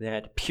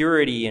that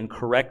purity and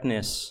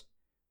correctness,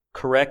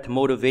 correct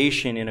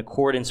motivation in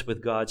accordance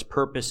with God's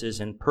purposes,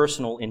 and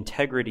personal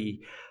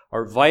integrity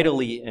are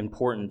vitally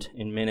important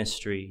in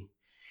ministry.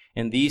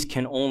 And these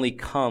can only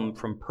come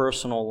from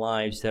personal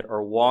lives that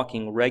are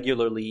walking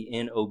regularly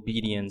in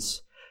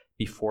obedience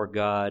before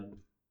God.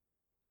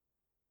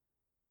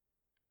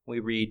 We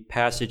read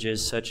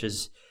passages such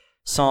as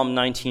Psalm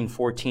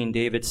 19:14.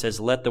 David says,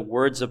 let the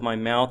words of my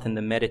mouth and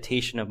the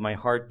meditation of my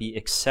heart be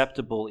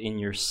acceptable in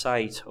your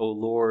sight, O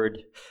Lord,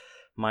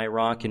 my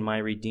rock and my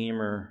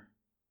redeemer.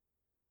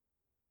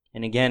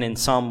 And again in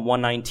Psalm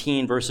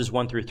 119, verses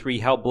 1 through 3,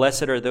 how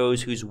blessed are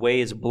those whose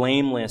way is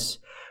blameless,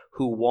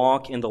 who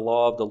walk in the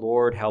law of the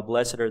Lord. How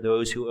blessed are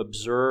those who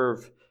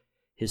observe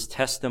his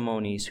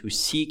testimonies, who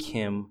seek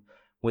him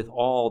with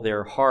all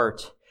their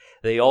heart.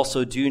 They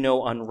also do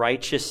no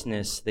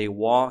unrighteousness. They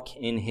walk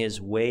in his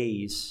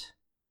ways.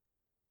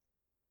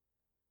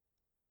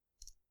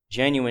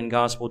 Genuine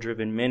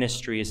gospel-driven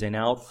ministry is an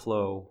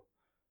outflow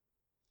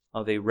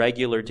of a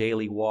regular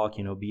daily walk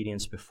in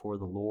obedience before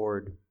the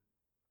Lord.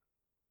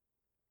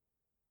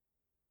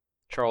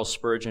 Charles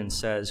Spurgeon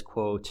says,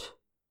 quote,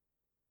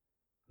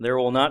 there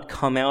will not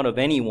come out of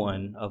any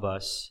one of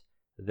us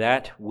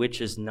that which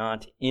is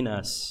not in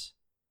us.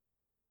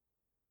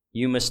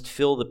 You must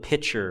fill the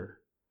pitcher,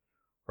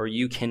 or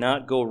you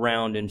cannot go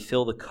round and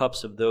fill the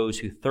cups of those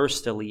who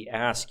thirstily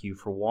ask you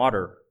for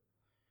water.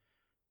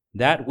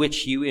 That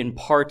which you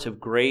impart of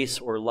grace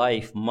or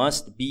life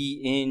must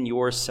be in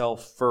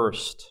yourself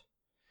first.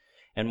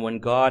 And when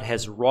God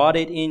has wrought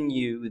it in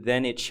you,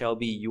 then it shall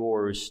be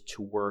yours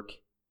to work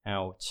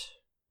out.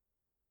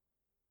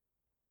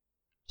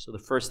 So the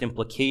first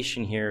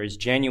implication here is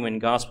genuine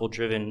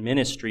gospel-driven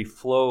ministry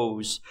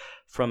flows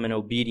from an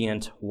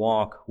obedient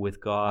walk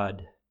with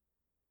God.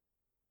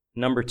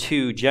 Number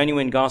 2,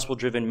 genuine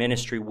gospel-driven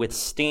ministry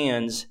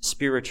withstands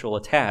spiritual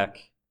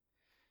attack.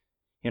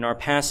 In our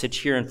passage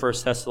here in 1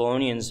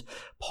 Thessalonians,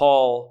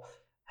 Paul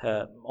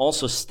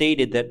also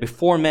stated that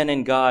before men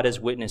and God as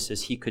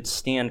witnesses, he could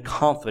stand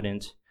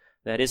confident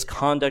that his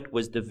conduct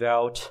was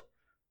devout,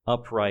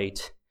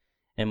 upright,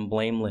 and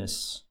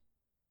blameless.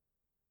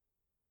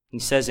 He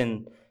says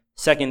in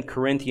 2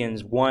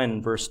 Corinthians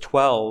 1, verse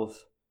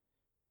 12,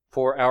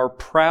 "For our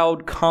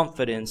proud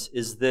confidence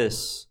is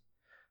this,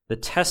 the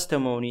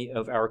testimony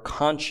of our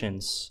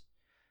conscience,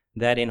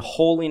 that in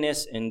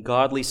holiness and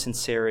godly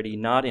sincerity,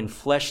 not in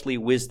fleshly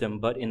wisdom,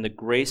 but in the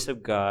grace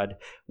of God,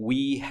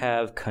 we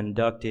have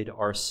conducted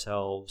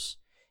ourselves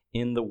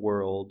in the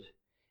world,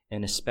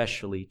 and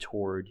especially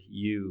toward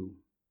you."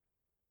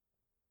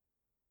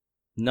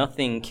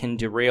 Nothing can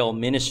derail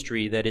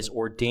ministry that is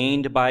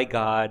ordained by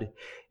God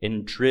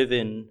and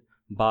driven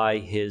by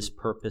His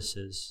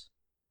purposes.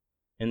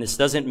 And this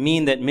doesn't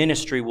mean that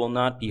ministry will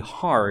not be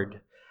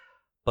hard,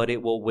 but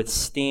it will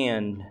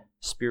withstand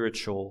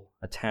spiritual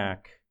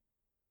attack.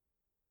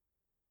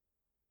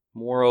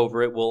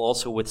 Moreover, it will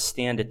also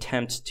withstand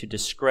attempts to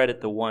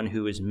discredit the one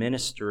who is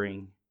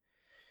ministering.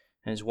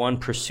 As one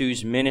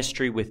pursues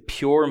ministry with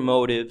pure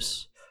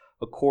motives,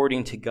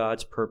 according to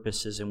God's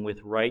purposes and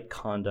with right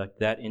conduct,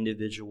 that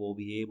individual will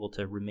be able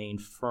to remain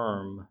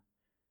firm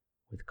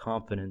with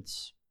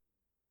confidence.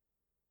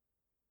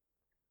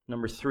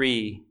 Number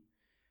 3,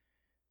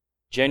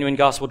 genuine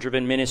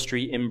gospel-driven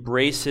ministry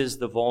embraces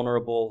the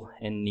vulnerable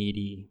and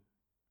needy.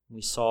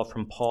 We saw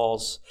from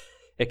Paul's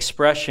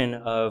expression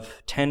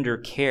of tender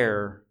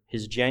care,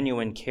 his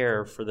genuine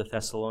care for the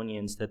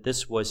Thessalonians, that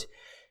this was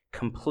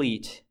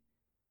complete.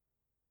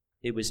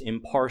 It was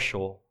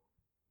impartial.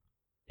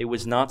 It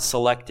was not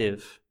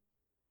selective.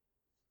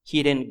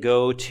 He didn't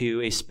go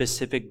to a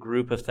specific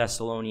group of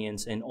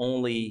Thessalonians and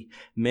only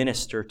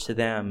minister to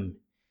them.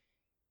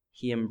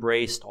 He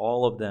embraced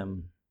all of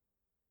them.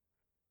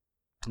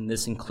 And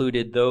this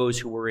included those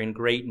who were in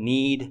great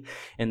need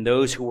and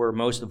those who were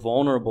most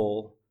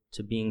vulnerable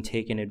to being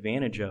taken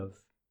advantage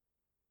of.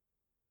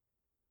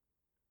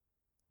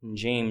 In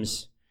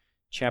James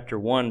chapter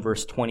 1,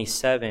 verse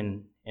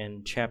 27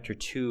 and chapter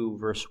 2,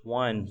 verse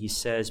 1, he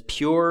says,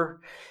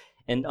 "Pure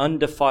and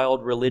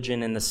undefiled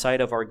religion in the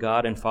sight of our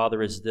God and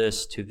Father is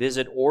this, to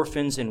visit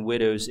orphans and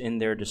widows in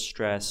their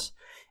distress,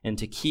 and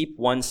to keep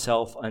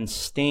oneself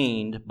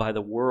unstained by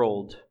the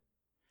world.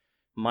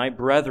 My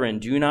brethren,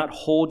 do not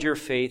hold your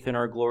faith in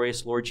our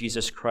glorious Lord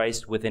Jesus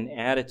Christ with an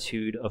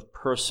attitude of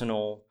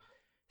personal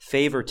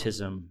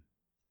favoritism."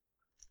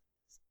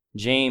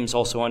 James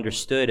also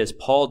understood, as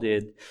Paul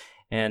did,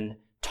 and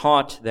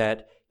taught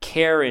that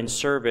care and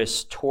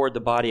service toward the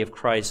body of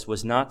Christ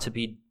was not to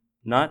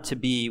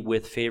be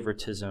with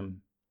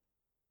favoritism,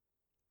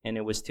 and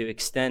it was to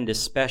extend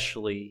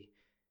especially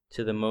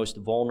to the most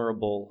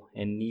vulnerable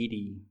and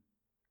needy.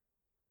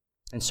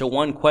 And so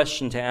one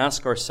question to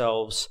ask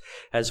ourselves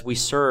as we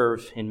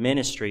serve in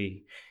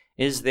ministry,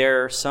 is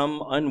there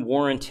some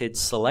unwarranted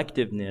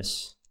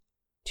selectiveness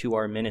to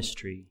our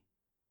ministry?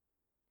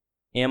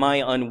 Am I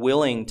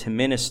unwilling to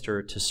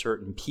minister to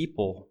certain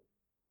people?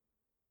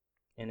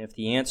 And if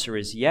the answer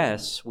is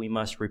yes, we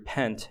must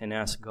repent and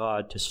ask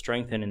God to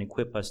strengthen and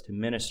equip us to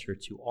minister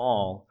to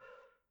all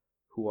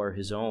who are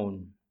His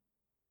own.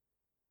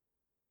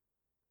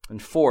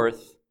 And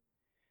fourth,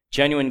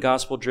 genuine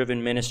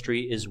gospel-driven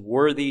ministry is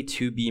worthy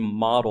to be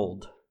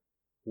modeled.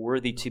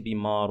 Worthy to be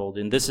modeled.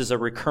 And this is a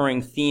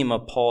recurring theme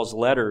of Paul's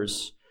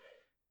letters.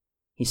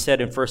 He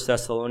said in 1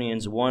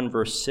 Thessalonians 1,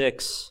 verse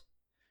 6,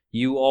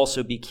 "You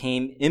also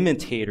became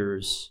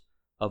imitators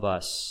of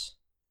us."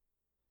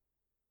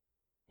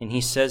 And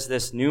he says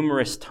this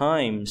numerous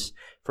times,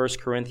 1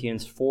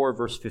 Corinthians 4,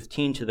 verse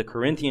 15, to the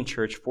Corinthian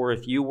church, "For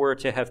if you were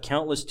to have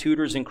countless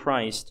tutors in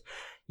Christ,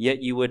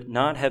 yet you would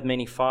not have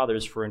many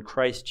fathers, for in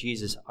Christ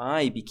Jesus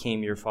I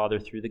became your father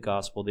through the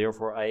gospel.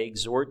 Therefore I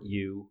exhort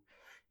you,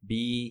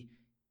 be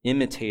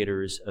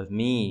imitators of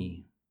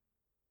me."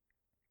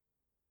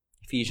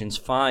 Ephesians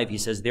 5, he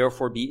says,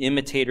 "Therefore be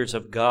imitators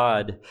of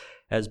God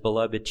as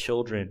beloved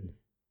children."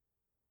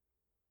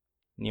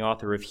 And the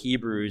author of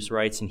Hebrews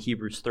writes in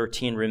Hebrews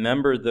 13,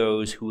 "Remember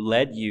those who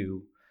led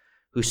you,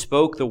 who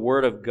spoke the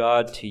word of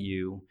God to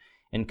you,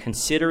 and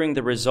considering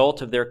the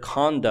result of their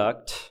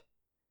conduct,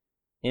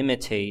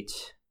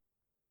 imitate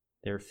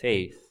their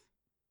faith."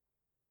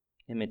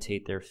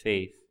 Imitate their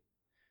faith.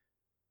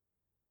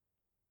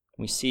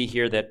 We see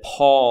here that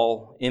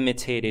Paul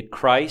imitated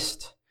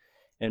Christ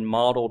and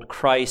modeled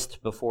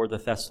Christ before the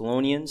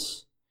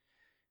Thessalonians.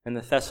 And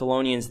the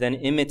Thessalonians then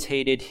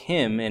imitated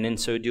him, and in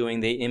so doing,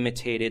 they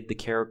imitated the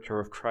character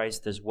of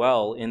Christ as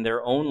well in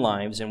their own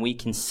lives. And we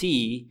can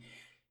see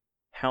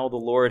how the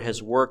Lord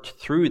has worked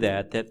through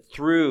that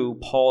through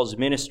Paul's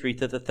ministry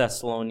to the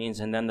Thessalonians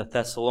and then the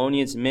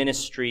Thessalonians'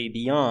 ministry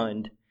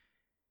beyond.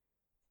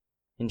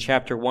 In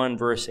chapter 1,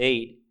 verse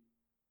 8,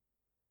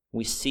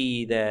 we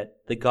see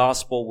that the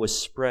gospel was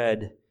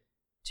spread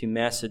to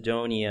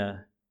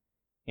Macedonia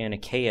and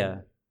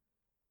Achaia.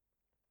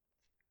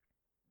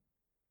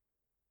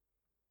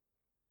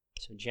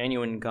 So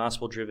genuine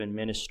gospel-driven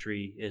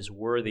ministry is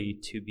worthy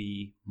to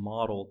be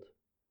modeled.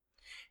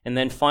 And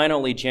then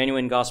finally,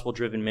 genuine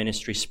gospel-driven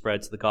ministry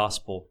spreads the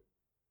gospel.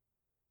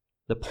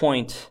 The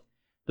point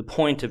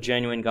of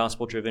genuine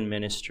gospel-driven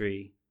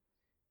ministry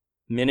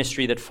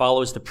that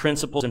follows the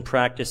principles and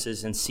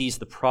practices and sees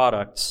the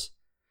products,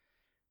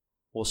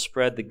 will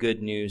spread the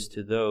good news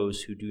to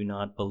those who do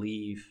not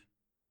believe.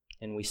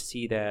 And we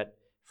see that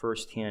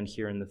firsthand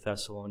here in the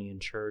Thessalonian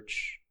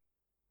church.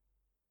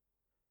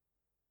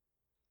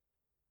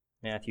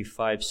 Matthew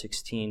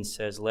 5:16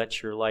 says,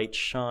 "Let your light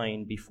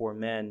shine before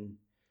men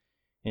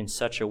in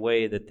such a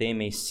way that they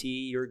may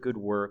see your good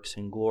works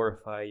and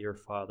glorify your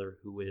Father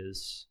who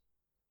is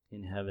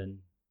in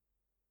heaven."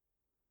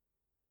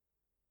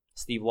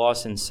 Steve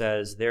Lawson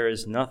says, "There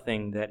is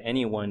nothing that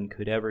anyone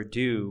could ever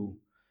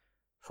do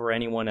for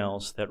anyone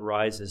else that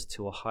rises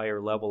to a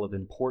higher level of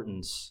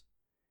importance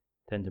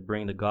than to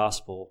bring the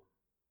gospel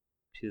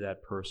to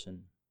that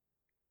person."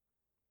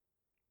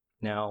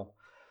 Now,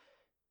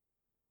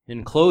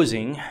 in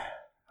closing,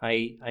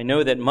 I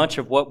know that much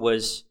of what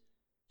was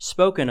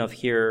spoken of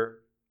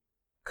here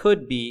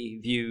could be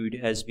viewed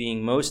as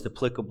being most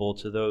applicable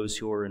to those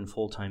who are in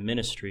full-time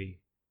ministry,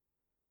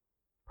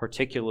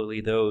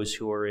 particularly those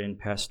who are in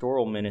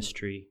pastoral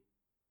ministry.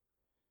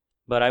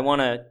 But I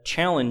want to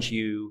challenge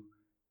you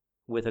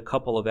with a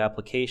couple of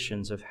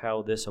applications of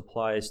how this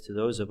applies to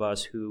those of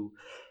us who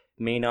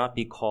may not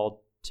be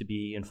called to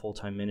be in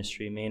full-time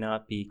ministry, may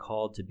not be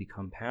called to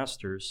become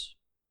pastors.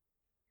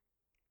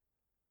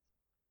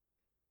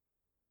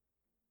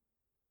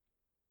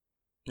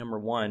 Number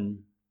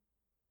one,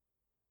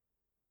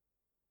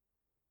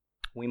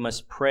 we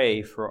must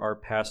pray for our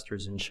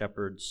pastors and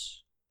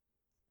shepherds,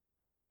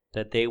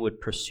 that they would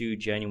pursue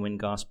genuine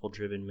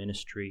gospel-driven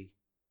ministry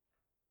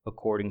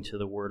according to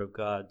the Word of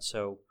God.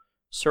 So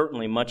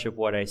certainly much of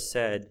what I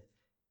said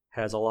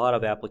has a lot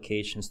of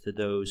applications to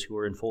those who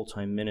are in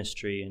full-time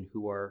ministry and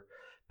who are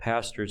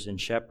pastors and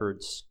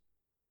shepherds.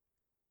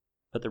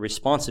 But the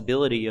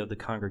responsibility of the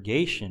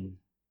congregation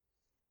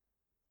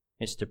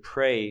is to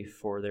pray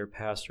for their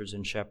pastors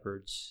and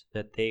shepherds,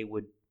 that they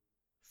would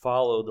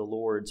follow the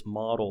Lord's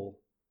model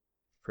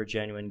for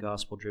genuine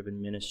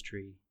gospel-driven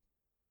ministry,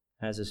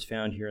 as is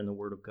found here in the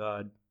Word of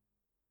God.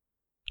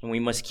 And we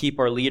must keep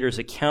our leaders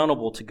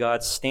accountable to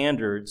God's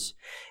standards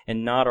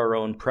and not our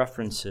own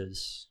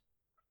preferences.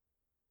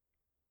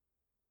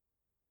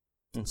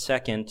 And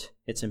second,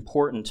 it's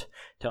important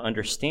to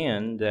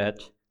understand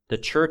that the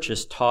church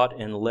is taught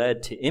and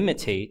led to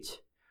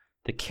imitate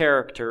the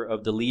character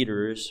of the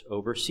leaders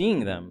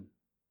overseeing them.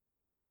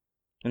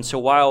 And so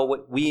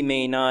while we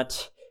may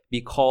not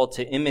be called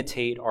to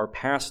imitate our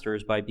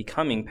pastors by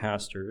becoming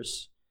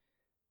pastors,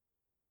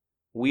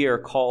 we are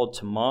called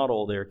to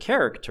model their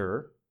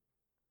character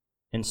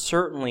and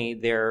certainly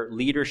their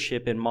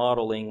leadership and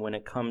modeling when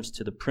it comes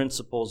to the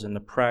principles and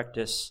the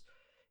practice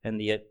and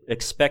the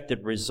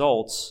expected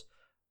results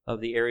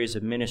of the areas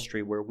of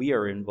ministry where we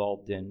are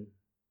involved in.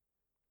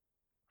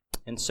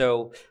 And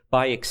so,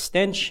 by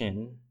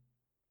extension,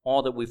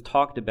 all that we've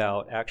talked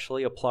about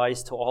actually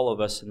applies to all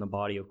of us in the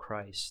body of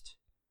Christ.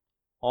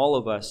 All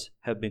of us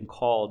have been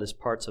called as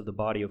parts of the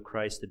body of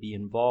Christ to be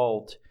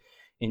involved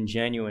in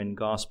genuine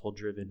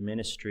gospel-driven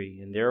ministry,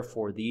 and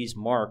therefore these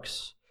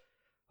marks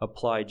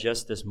apply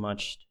just as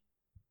much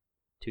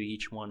to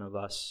each one of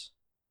us.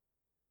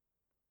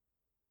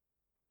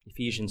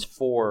 Ephesians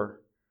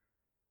 4,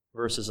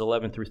 verses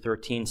 11 through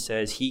 13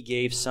 says, "He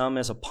gave some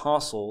as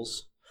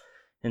apostles,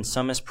 and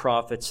some as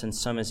prophets, and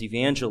some as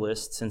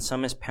evangelists, and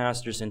some as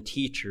pastors and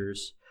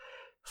teachers,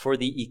 for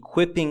the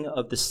equipping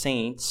of the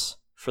saints,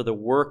 for the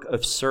work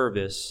of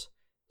service,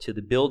 to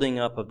the building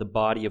up of the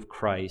body of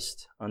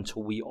Christ,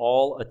 until we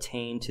all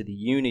attain to the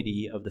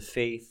unity of the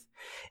faith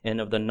and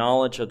of the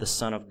knowledge of the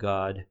Son of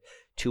God,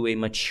 to a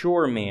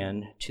mature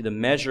man, to the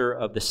measure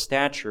of the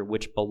stature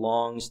which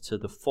belongs to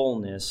the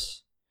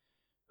fullness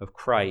of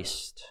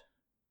Christ."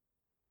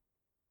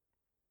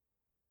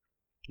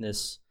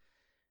 This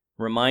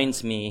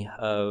reminds me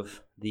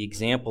of the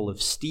example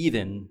of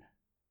Stephen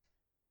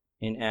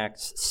in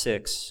Acts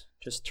 6.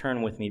 Just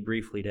turn with me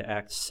briefly to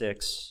Acts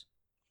 6.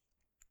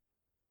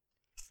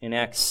 In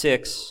Acts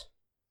 6,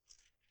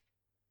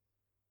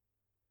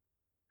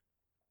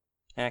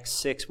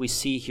 we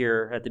see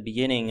here at the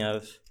beginning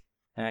of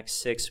Acts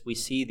 6, we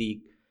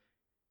see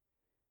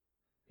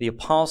the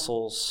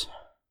apostles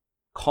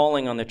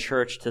calling on the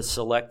church to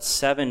select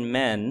 7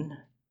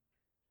 men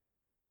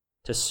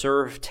to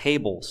serve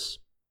tables.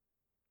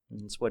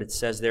 That's what it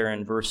says there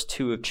in verse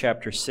 2 of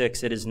chapter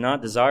 6. It is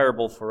not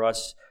desirable for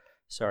us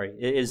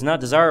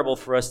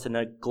to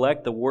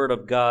neglect the word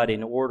of God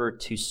in order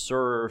to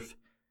serve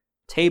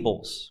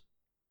tables.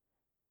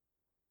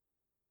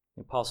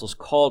 The apostles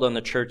called on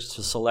the church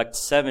to select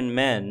 7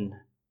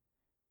 men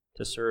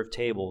to serve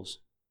tables.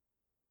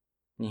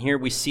 And here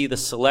we see the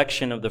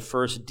selection of the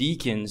first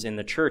deacons in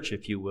the church,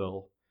 if you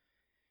will.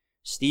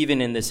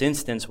 Stephen, in this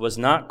instance, was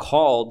not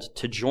called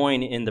to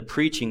join in the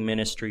preaching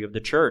ministry of the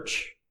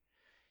church.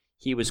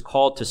 He was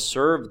called to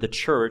serve the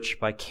church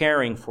by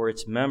caring for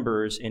its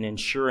members and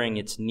ensuring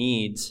its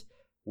needs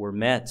were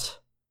met.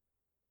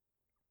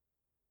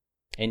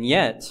 And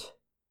yet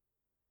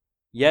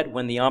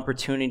when the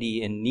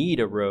opportunity and need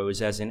arose,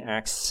 as in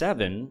Acts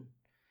 7,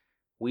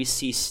 we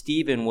see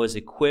Stephen was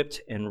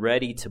equipped and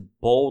ready to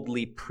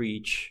boldly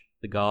preach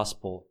the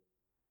gospel.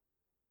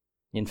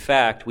 In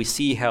fact, we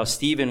see how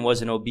Stephen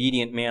was an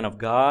obedient man of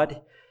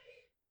God.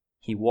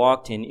 He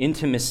walked in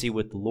intimacy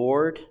with the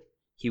Lord.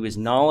 He was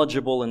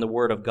knowledgeable in the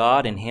Word of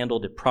God and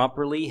handled it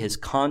properly. His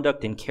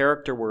conduct and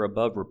character were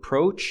above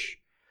reproach,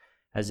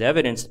 as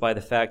evidenced by the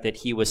fact that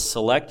he was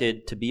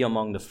selected to be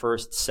among the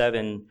first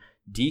 7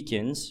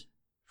 deacons,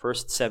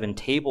 first 7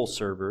 table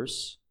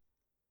servers.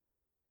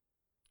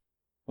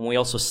 And we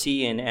also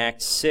see in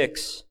Acts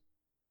 6,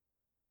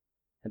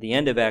 at the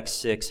end of Acts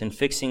 6, and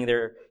fixing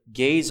their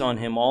gaze on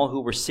him, all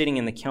who were sitting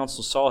in the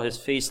council saw his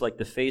face like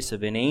the face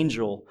of an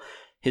angel.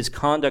 His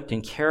conduct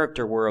and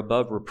character were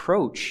above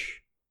reproach,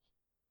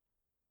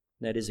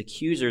 that his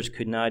accusers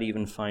could not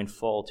even find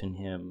fault in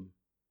him.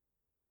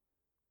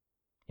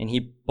 And he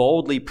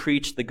boldly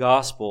preached the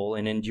gospel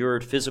and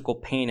endured physical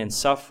pain and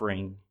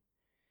suffering,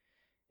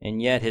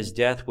 and yet his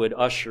death would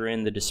usher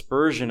in the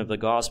dispersion of the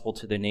gospel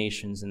to the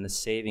nations and the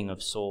saving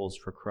of souls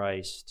for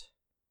Christ.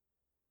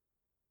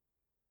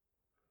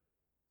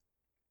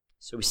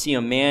 So we see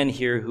a man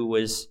here who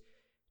was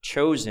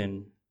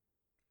chosen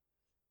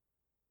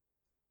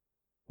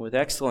with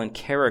excellent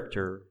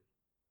character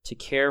to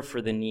care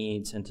for the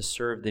needs and to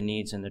serve the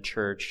needs in the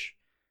church,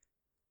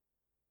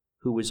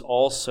 who was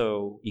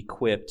also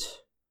equipped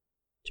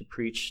to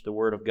preach the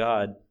word of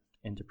God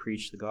and to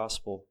preach the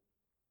gospel.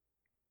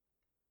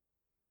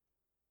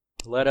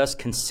 Let us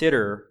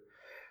consider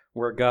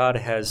where God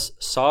has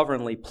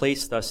sovereignly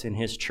placed us in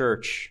his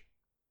church,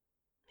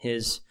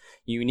 his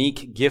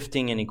unique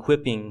gifting and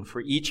equipping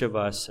for each of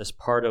us as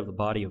part of the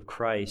body of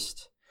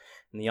Christ,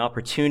 and the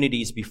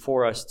opportunities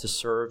before us to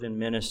serve and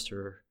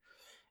minister,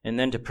 and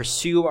then to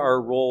pursue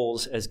our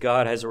roles as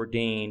God has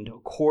ordained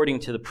according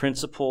to the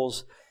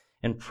principles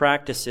and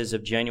practices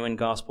of genuine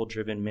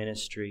gospel-driven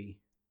ministry,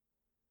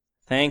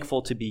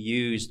 thankful to be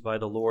used by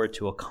the Lord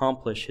to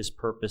accomplish his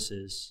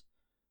purposes,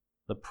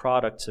 the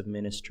products of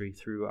ministry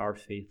through our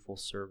faithful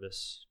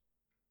service.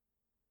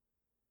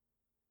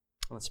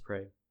 Let's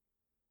pray.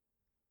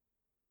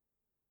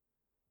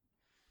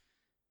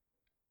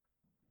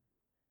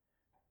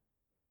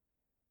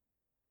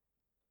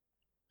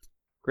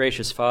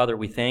 Gracious Father,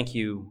 we thank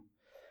you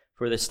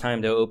for this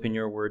time to open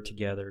your word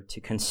together,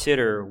 to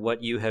consider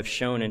what you have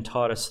shown and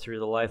taught us through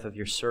the life of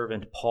your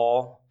servant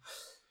Paul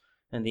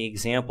and the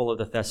example of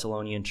the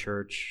Thessalonian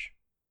church.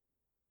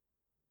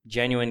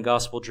 Genuine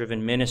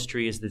gospel-driven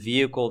ministry is the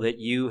vehicle that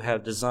you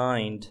have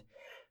designed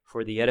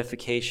for the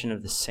edification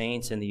of the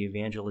saints and the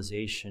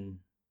evangelization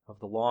of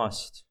the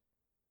lost.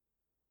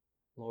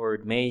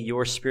 Lord, may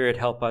your Spirit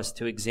help us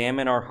to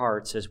examine our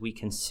hearts as we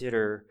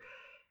consider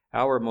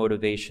our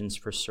motivations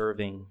for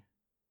serving.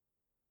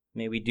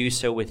 May we do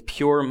so with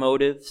pure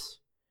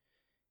motives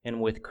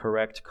and with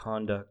correct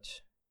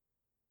conduct.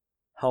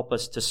 Help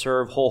us to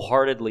serve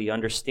wholeheartedly,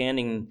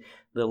 understanding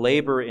the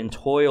labor and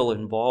toil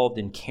involved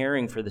in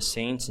caring for the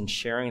saints and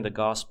sharing the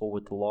gospel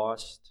with the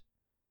lost.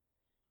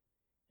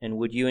 And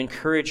would you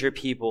encourage your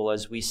people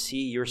as we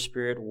see your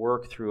Spirit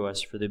work through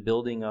us for the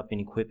building up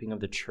and equipping of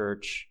the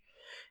church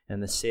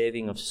and the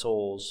saving of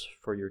souls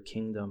for your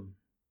kingdom.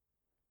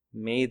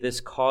 May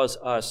this cause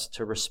us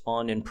to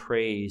respond in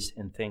praise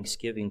and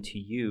thanksgiving to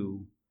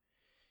you,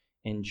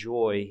 and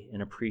joy and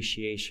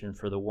appreciation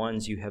for the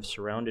ones you have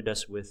surrounded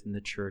us with in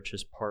the church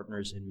as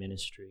partners in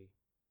ministry.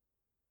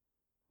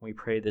 We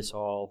pray this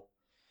all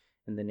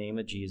in the name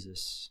of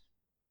Jesus.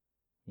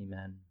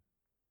 Amen.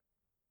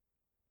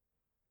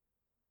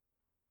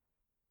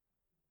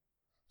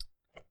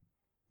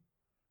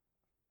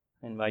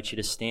 I invite you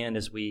to stand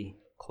as we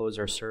close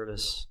our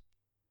service.